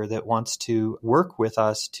automaker that wants to work with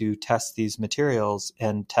us to test these materials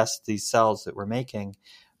and test these cells that we're making.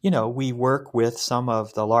 We work with some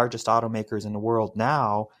of the largest automakers in the world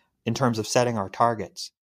now in terms of setting our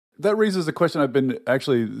targets. That raises a question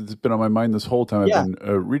it's been on my mind this whole time. I've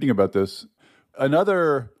been reading about this.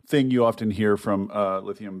 Another thing you often hear from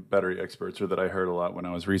lithium battery experts, or that I heard a lot when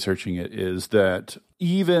I was researching it, is that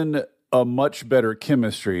even a much better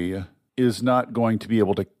chemistry is not going to be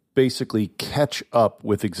able to basically catch up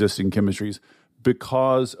with existing chemistries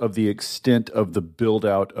because of the extent of the build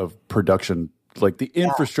out of production. Like the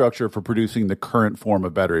infrastructure for producing the current form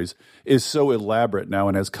of batteries is so elaborate now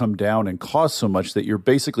and has come down and cost so much that you're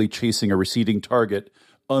basically chasing a receding target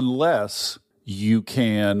unless you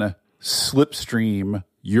can slipstream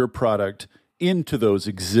your product into those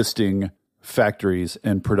existing factories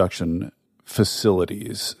and production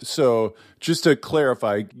facilities. So just to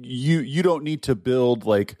clarify, you don't need to build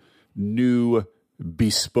like new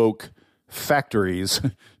bespoke factories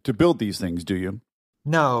to build these things, do you?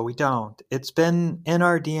 No, we don't. It's been in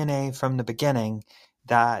our DNA from the beginning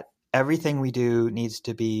that everything we do needs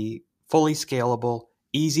to be fully scalable,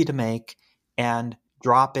 easy to make, and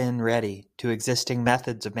drop-in ready to existing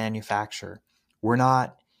methods of manufacture. We're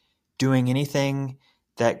not doing anything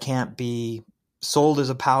that can't be sold as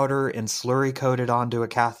a powder and slurry coated onto a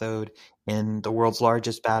cathode in the world's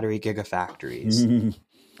largest battery gigafactories.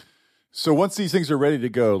 So once these things are ready to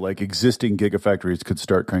go, like existing gigafactories could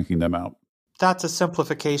start cranking them out. That's a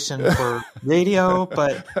simplification for radio,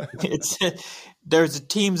 but there's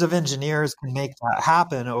teams of engineers can make that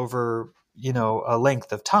happen over a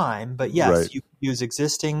length of time. But yes, right. You use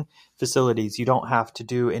existing facilities. You don't have to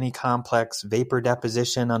do any complex vapor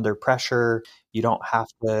deposition under pressure. You don't have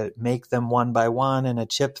to make them one by one in a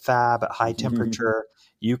chip fab at high temperature.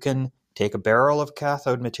 You can take a barrel of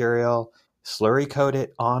cathode material, slurry coat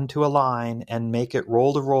it onto a line, and make it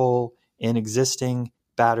roll to roll in existing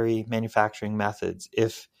battery manufacturing methods.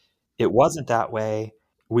 If it wasn't that way,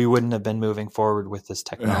 we wouldn't have been moving forward with this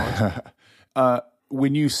technology.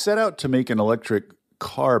 When you set out to make an electric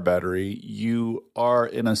car battery, you are,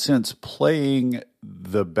 in a sense, playing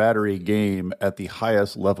the battery game at the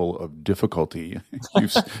highest level of difficulty.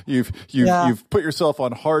 You've put yourself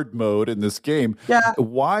on hard mode in this game. Yeah.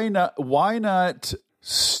 Why not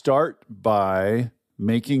start by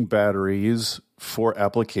making batteries for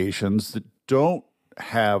applications that don't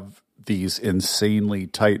have these insanely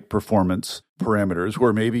tight performance parameters,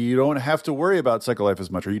 where maybe you don't have to worry about cycle life as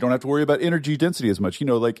much, or you don't have to worry about energy density as much.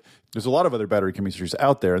 There's a lot of other battery chemistries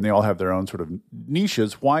out there and they all have their own sort of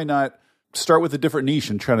niches. Why not start with a different niche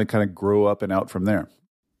and try to kind of grow up and out from there?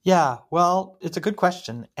 Yeah, well, it's a good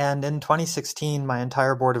question. And in 2016, my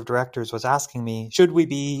entire board of directors was asking me, should we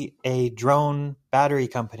be a drone battery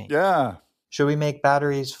company? Yeah. Should we make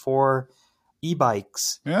batteries for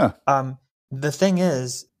e-bikes? Yeah. The thing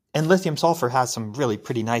is, and lithium sulfur has some really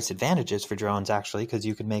pretty nice advantages for drones, actually, because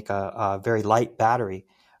you can make a very light battery.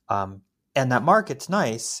 And that market's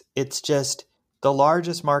nice. It's just the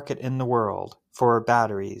largest market in the world for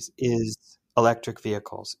batteries is electric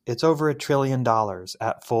vehicles. It's over $1 trillion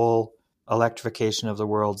at full electrification of the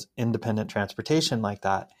world's independent transportation like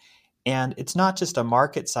that. And it's not just a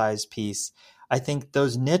market size piece. I think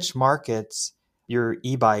those niche markets, your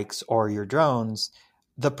e-bikes or your drones,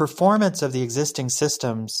 the performance of the existing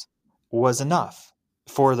systems was enough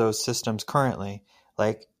for those systems currently.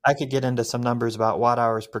 Like, I could get into some numbers about watt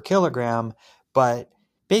hours per kilogram, but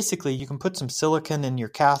basically you can put some silicon in your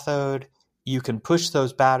cathode, you can push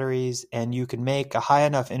those batteries, and you can make a high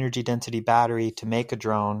enough energy density battery to make a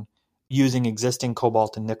drone using existing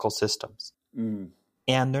cobalt and nickel systems.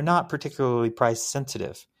 And they're not particularly price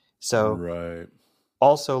sensitive. So Right.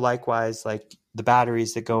 also likewise, like the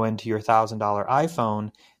batteries that go into your $1,000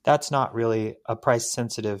 iPhone, that's not really a price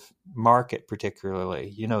sensitive market particularly.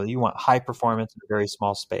 You know, you want high performance in a very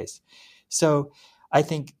small space. So I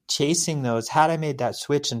think chasing those, had I made that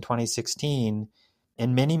switch in 2016,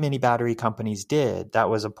 and many, many battery companies did, that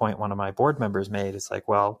was a point one of my board members made. It's like,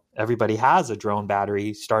 well, everybody has a drone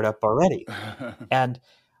battery startup already. And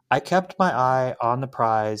I kept my eye on the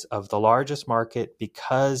prize of the largest market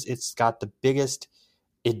because it's got the biggest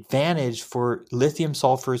advantage for lithium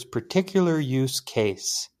sulfur's particular use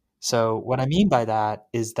case. So what I mean by that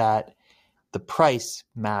is that the price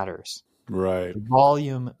matters. Right.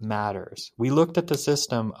 Volume matters. We looked at the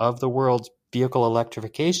system of the world's vehicle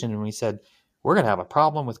electrification and we said, we're going to have a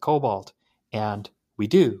problem with cobalt. And we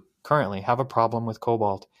do currently have a problem with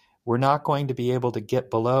cobalt. We're not going to be able to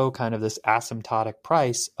get below kind of this asymptotic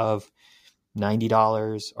price of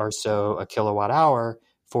 $90 or so a kilowatt hour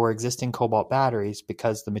for existing cobalt batteries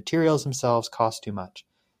because the materials themselves cost too much.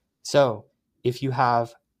 So if you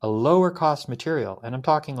have a lower cost material, and I'm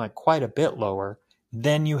talking like quite a bit lower,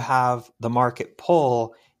 then you have the market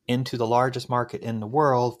pull into the largest market in the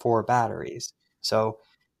world for batteries. So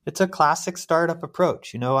it's a classic startup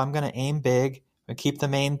approach. You know, I'm going to aim big. We keep the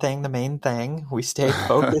main thing the main thing. We stayed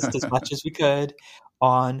focused as much as we could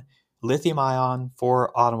on lithium ion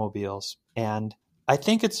for automobiles. And I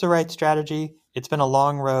think it's the right strategy. It's been a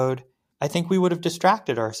long road. I think we would have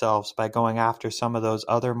distracted ourselves by going after some of those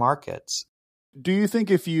other markets. Do you think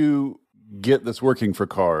if you get this working for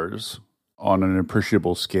cars on an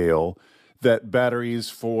appreciable scale, that batteries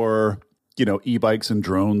for, e-bikes and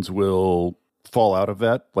drones will fall out of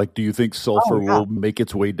that? Like, do you think sulfur will make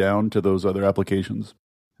its way down to those other applications?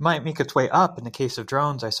 It might make its way up in the case of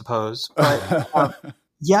drones, I suppose. But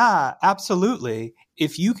yeah, absolutely.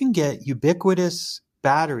 If you can get ubiquitous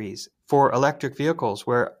batteries for electric vehicles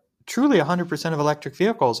where truly 100% of electric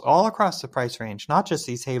vehicles all across the price range, not just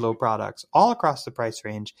these Halo products, all across the price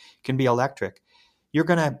range can be electric, you're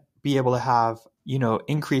going to be able to have,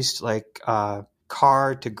 increased like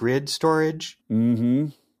car to grid storage. Mm-hmm.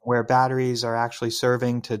 Where batteries are actually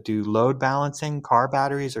serving to do load balancing. Car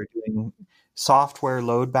batteries are doing software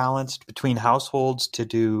load balanced between households to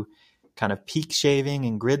do kind of peak shaving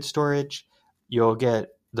and grid storage. You'll get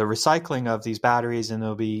the recycling of these batteries and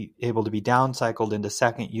they'll be able to be downcycled into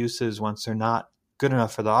second uses once they're not good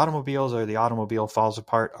enough for the automobiles or the automobile falls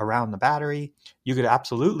apart around the battery. You could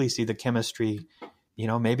absolutely see the chemistry.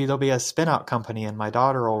 Maybe there'll be a spin-out company and my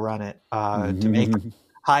daughter will run it to make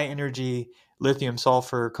high energy lithium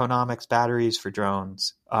sulfur Conomics batteries for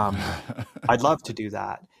drones. I'd love to do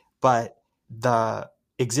that. But the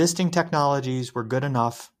existing technologies were good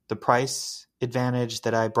enough. The price advantage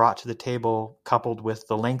that I brought to the table, coupled with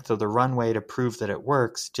the length of the runway to prove that it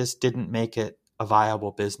works, just didn't make it a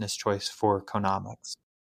viable business choice for Conomics.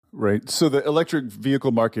 Right. So the electric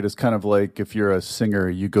vehicle market is kind of like if you're a singer,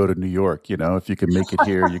 you go to New York, if you can make it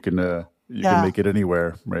here, you can make it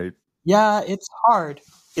anywhere, right? Yeah, it's hard.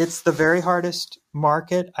 It's the very hardest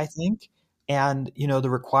market, I think. And, the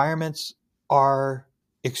requirements are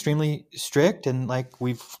extremely strict. And like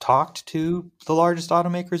we've talked to the largest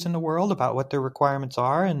automakers in the world about what their requirements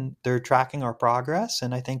are and they're tracking our progress.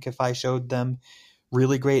 And I think if I showed them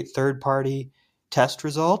really great third-party test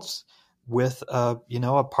results with a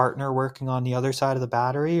partner working on the other side of the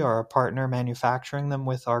battery or a partner manufacturing them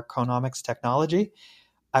with our Conomics technology,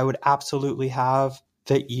 I would absolutely have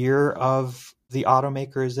the ear of the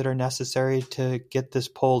automakers that are necessary to get this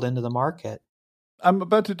pulled into the market. I'm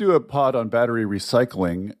about to do a pod on battery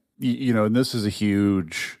recycling, and this is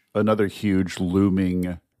another huge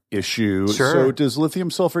looming issue. Sure. So does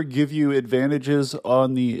lithium sulfur give you advantages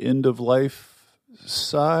on the end of life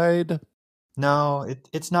side? No,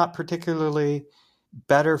 it's not particularly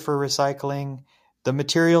better for recycling. The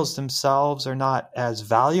materials themselves are not as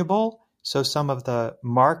valuable. So some of the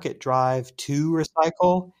market drive to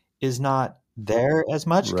recycle is not there as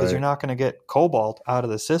much because you're not going to get cobalt out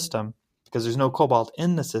of the system because there's no cobalt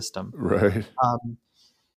in the system. Right.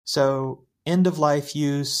 So end of life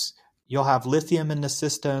use, you'll have lithium in the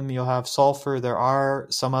system, you'll have sulfur. There are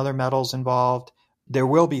some other metals involved. There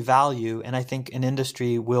will be value, and I think an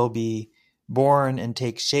industry will be born and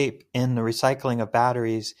take shape in the recycling of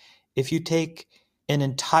batteries. If you take an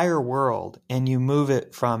entire world and you move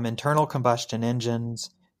it from internal combustion engines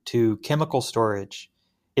to chemical storage,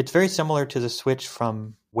 it's very similar to the switch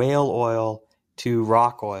from whale oil to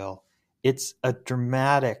rock oil. It's a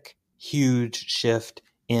dramatic, huge shift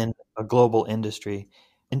in a global industry.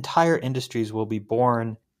 Entire industries will be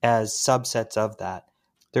born as subsets of that.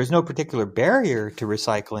 There's no particular barrier to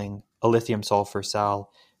recycling a lithium sulfur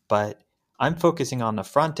cell, but I'm focusing on the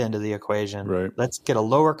front end of the equation. Right. Let's get a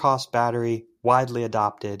lower cost battery widely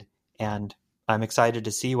adopted, and I'm excited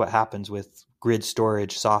to see what happens with grid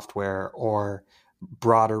storage software or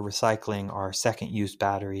broader recycling or second use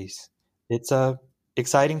batteries. It's a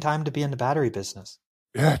exciting time to be in the battery business.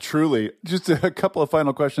 Yeah, truly. Just a couple of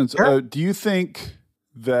final questions. Sure. Do you think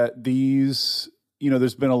that these,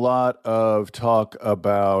 there's been a lot of talk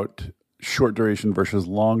about short duration versus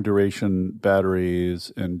long duration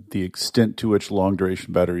batteries and the extent to which long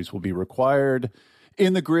duration batteries will be required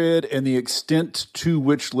in the grid and the extent to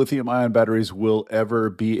which lithium ion batteries will ever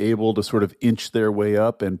be able to sort of inch their way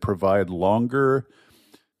up and provide longer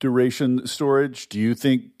duration storage.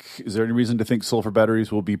 Is there any reason to think sulfur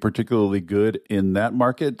batteries will be particularly good in that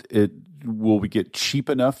market? Will we get cheap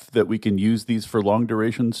enough that we can use these for long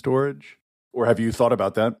duration storage? Or have you thought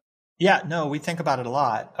about that? Yeah, no, we think about it a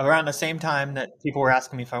lot. Around the same time that people were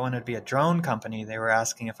asking me if I wanted to be a drone company, they were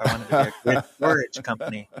asking if I wanted to be a grid storage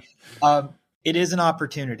company. It is an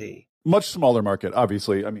opportunity. Much smaller market,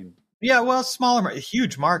 obviously. Yeah, well,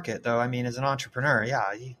 huge market, though. As an entrepreneur,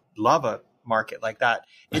 yeah, you love a market like that.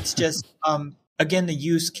 It's just, again, the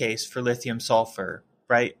use case for lithium sulfur,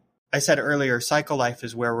 right? I said earlier, cycle life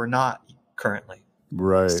is where we're not currently.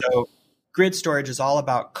 Right. So grid storage is all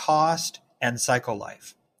about cost and cycle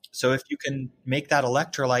life. So if you can make that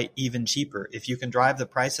electrolyte even cheaper, if you can drive the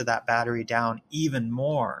price of that battery down even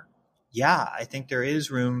more, yeah, I think there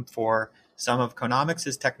is room for some of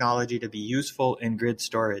Conomics' technology to be useful in grid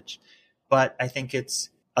storage. But I think it's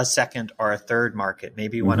a second or a third market.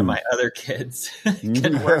 Maybe one of my other kids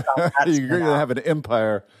can work on that. You're going to have an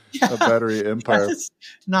empire, a battery empire. It's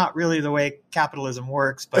not really the way capitalism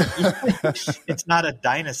works, but it's not a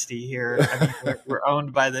dynasty here. We're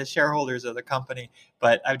owned by the shareholders of the company,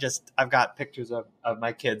 but I've got pictures of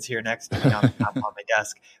my kids here next to me on my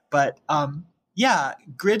desk. But yeah,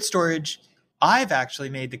 grid storage, I've actually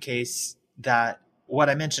made the case that what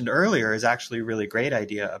I mentioned earlier is actually a really great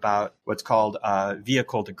idea about what's called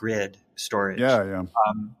vehicle to grid storage. Yeah.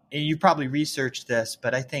 And you probably researched this,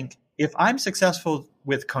 but I think if I'm successful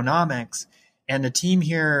with Conomics and the team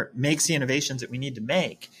here makes the innovations that we need to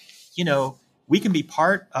make, we can be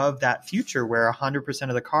part of that future where 100%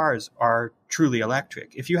 of the cars are truly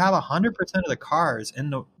electric. If you have 100% of the cars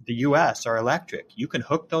in the US are electric, you can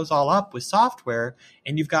hook those all up with software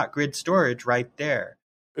and you've got grid storage right there.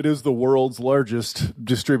 It is the world's largest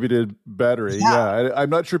distributed battery. Yeah. I'm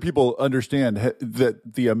not sure people understand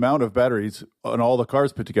that the amount of batteries on all the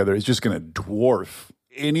cars put together is just going to dwarf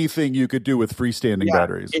anything you could do with freestanding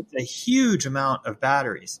batteries. It's a huge amount of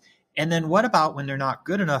batteries. And then what about when they're not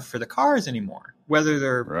good enough for the cars anymore? Whether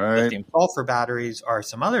they're lithium sulfur batteries or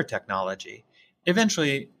some other technology,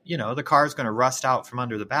 eventually, the car is going to rust out from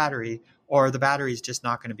under the battery, or the battery is just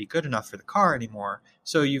not going to be good enough for the car anymore.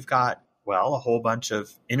 So you've got a whole bunch of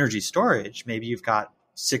energy storage. Maybe you've got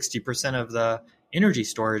 60% of the energy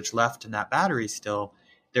storage left in that battery still.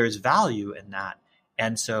 There's value in that.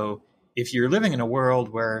 And so if you're living in a world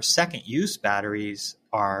where second use batteries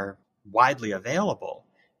are widely available,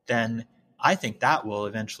 then I think that will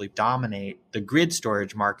eventually dominate the grid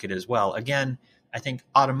storage market as well. Again, I think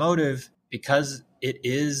automotive, because it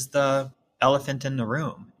is the elephant in the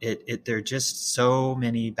room, there are just so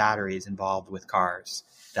many batteries involved with cars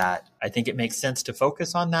that I think it makes sense to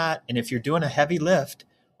focus on that. And if you're doing a heavy lift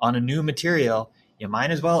on a new material, you might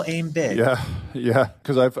as well aim big. Yeah.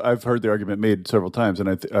 Because I've heard the argument made several times,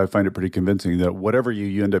 and I find it pretty convincing that whatever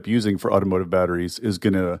you end up using for automotive batteries is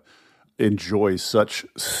going to enjoy such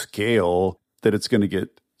scale that it's going to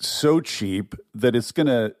get so cheap that it's going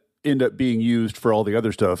to end up being used for all the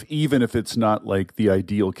other stuff, even if it's not like the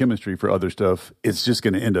ideal chemistry for other stuff. It's just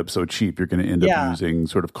going to end up so cheap. You're going to end up using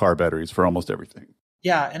sort of car batteries for almost everything.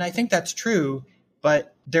 Yeah, and I think that's true,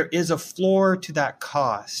 but there is a floor to that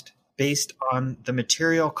cost based on the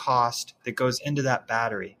material cost that goes into that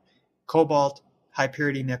battery. Cobalt, high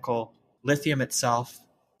purity nickel, lithium itself,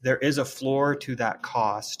 there is a floor to that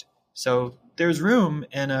cost. So there's room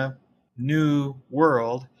in a new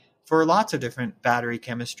world for lots of different battery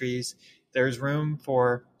chemistries. There's room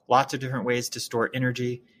for lots of different ways to store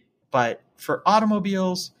energy. But for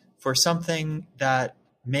automobiles, for something that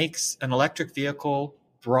makes an electric vehicle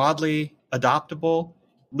broadly adoptable,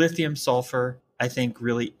 lithium sulfur, I think,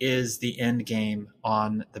 really is the end game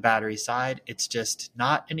on the battery side. It's just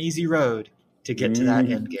not an easy road to get to that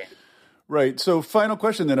end game. Right. So final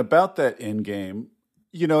question then about that end game,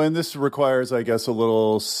 and this requires, I guess, a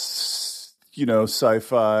little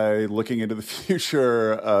sci-fi, looking into the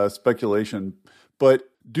future, speculation. But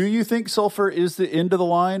do you think sulfur is the end of the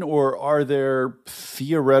line, or are there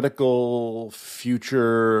theoretical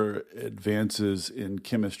future advances in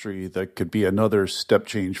chemistry that could be another step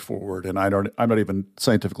change forward? And I'm not even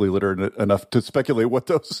scientifically literate enough to speculate what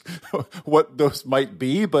those might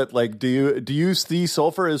be. But like, do you see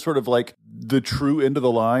sulfur as sort of like the true end of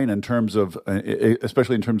the line in terms of,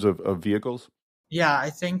 especially in terms of vehicles? Yeah, I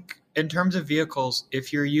think in terms of vehicles,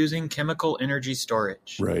 if you're using chemical energy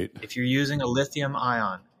storage, right? If you're using a lithium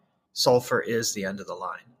ion, sulfur is the end of the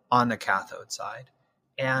line on the cathode side.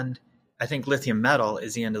 And I think lithium metal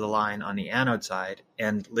is the end of the line on the anode side,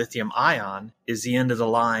 and lithium ion is the end of the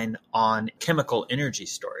line on chemical energy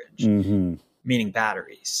storage, meaning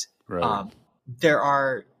batteries. Right. There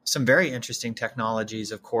are some very interesting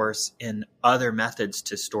technologies, of course, in other methods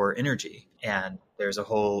to store energy. And there's a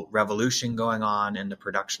whole revolution going on in the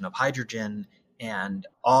production of hydrogen and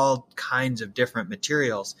all kinds of different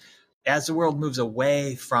materials. As the world moves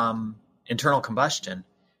away from internal combustion,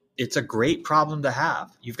 it's a great problem to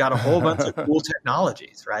have. You've got a whole bunch of cool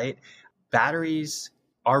technologies, right? Batteries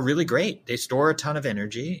are really great. They store a ton of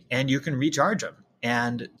energy and you can recharge them.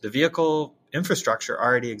 And the vehicle infrastructure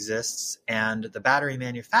already exists and the battery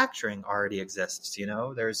manufacturing already exists.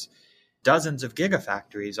 There's dozens of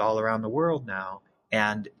gigafactories all around the world now.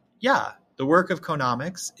 And yeah, the work of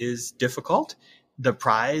Conomics is difficult. The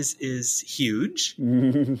prize is huge,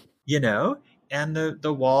 and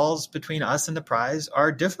the walls between us and the prize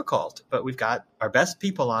are difficult, but we've got our best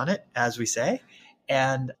people on it, as we say.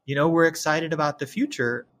 And, we're excited about the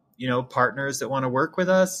future, partners that want to work with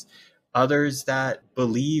us, others that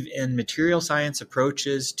believe in material science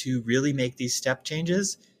approaches to really make these step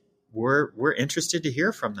changes. We're interested to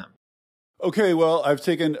hear from them. Okay, well, I've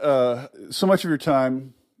taken so much of your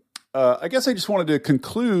time. I guess I just wanted to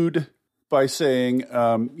conclude by saying,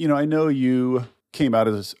 I know you came out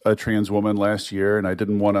as a trans woman last year, and I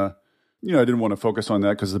didn't want to focus on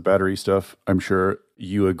that because the battery stuff, I'm sure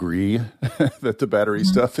you agree that the battery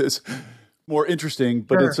stuff is more interesting,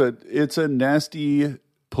 but Sure. it's a nasty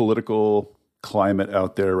political climate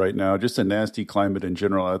out there right now, just a nasty climate in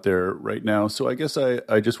general out there right now. So I guess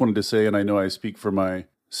I just wanted to say, and I know I speak for my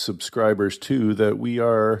subscribers too, that we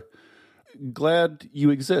are glad you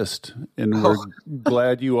exist, and we're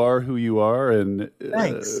glad you are who you are, and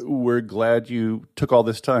we're glad you took all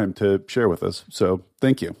this time to share with us. So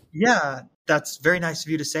thank you. Yeah, that's very nice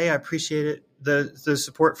of you to say. I appreciate it. The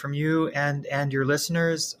support from you and your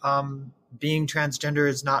listeners. Being transgender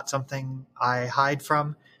is not something I hide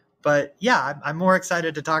from. But yeah, I'm more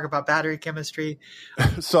excited to talk about battery chemistry,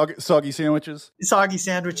 soggy sandwiches,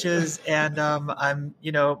 and I'm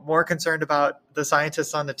more concerned about the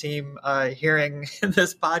scientists on the team hearing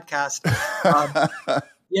this podcast.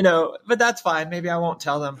 But that's fine. Maybe I won't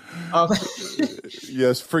tell them.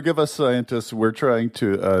 Yes, forgive us, scientists. We're trying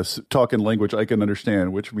to talk in language I can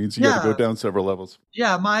understand, which means you have to go down several levels.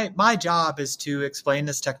 Yeah, my job is to explain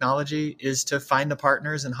this technology, is to find the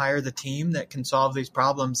partners and hire the team that can solve these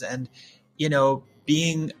problems. And,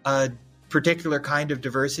 being a particular kind of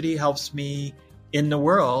diversity helps me in the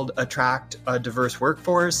world attract a diverse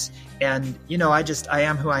workforce. And, I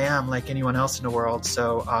am who I am, like anyone else in the world.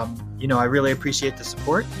 So, I really appreciate the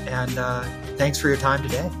support, and thanks for your time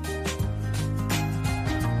today.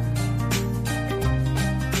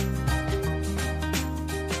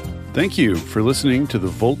 Thank you for listening to the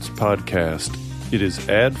Volts podcast. It is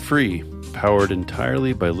ad-free, powered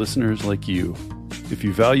entirely by listeners like you. If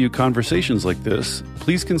you value conversations like this,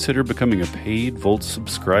 please consider becoming a paid Volts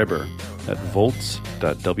subscriber at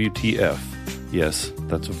volts.wtf. Yes,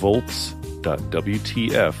 that's volts.wtf,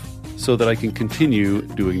 so that I can continue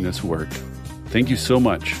doing this work. Thank you so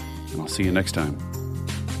much, and I'll see you next time.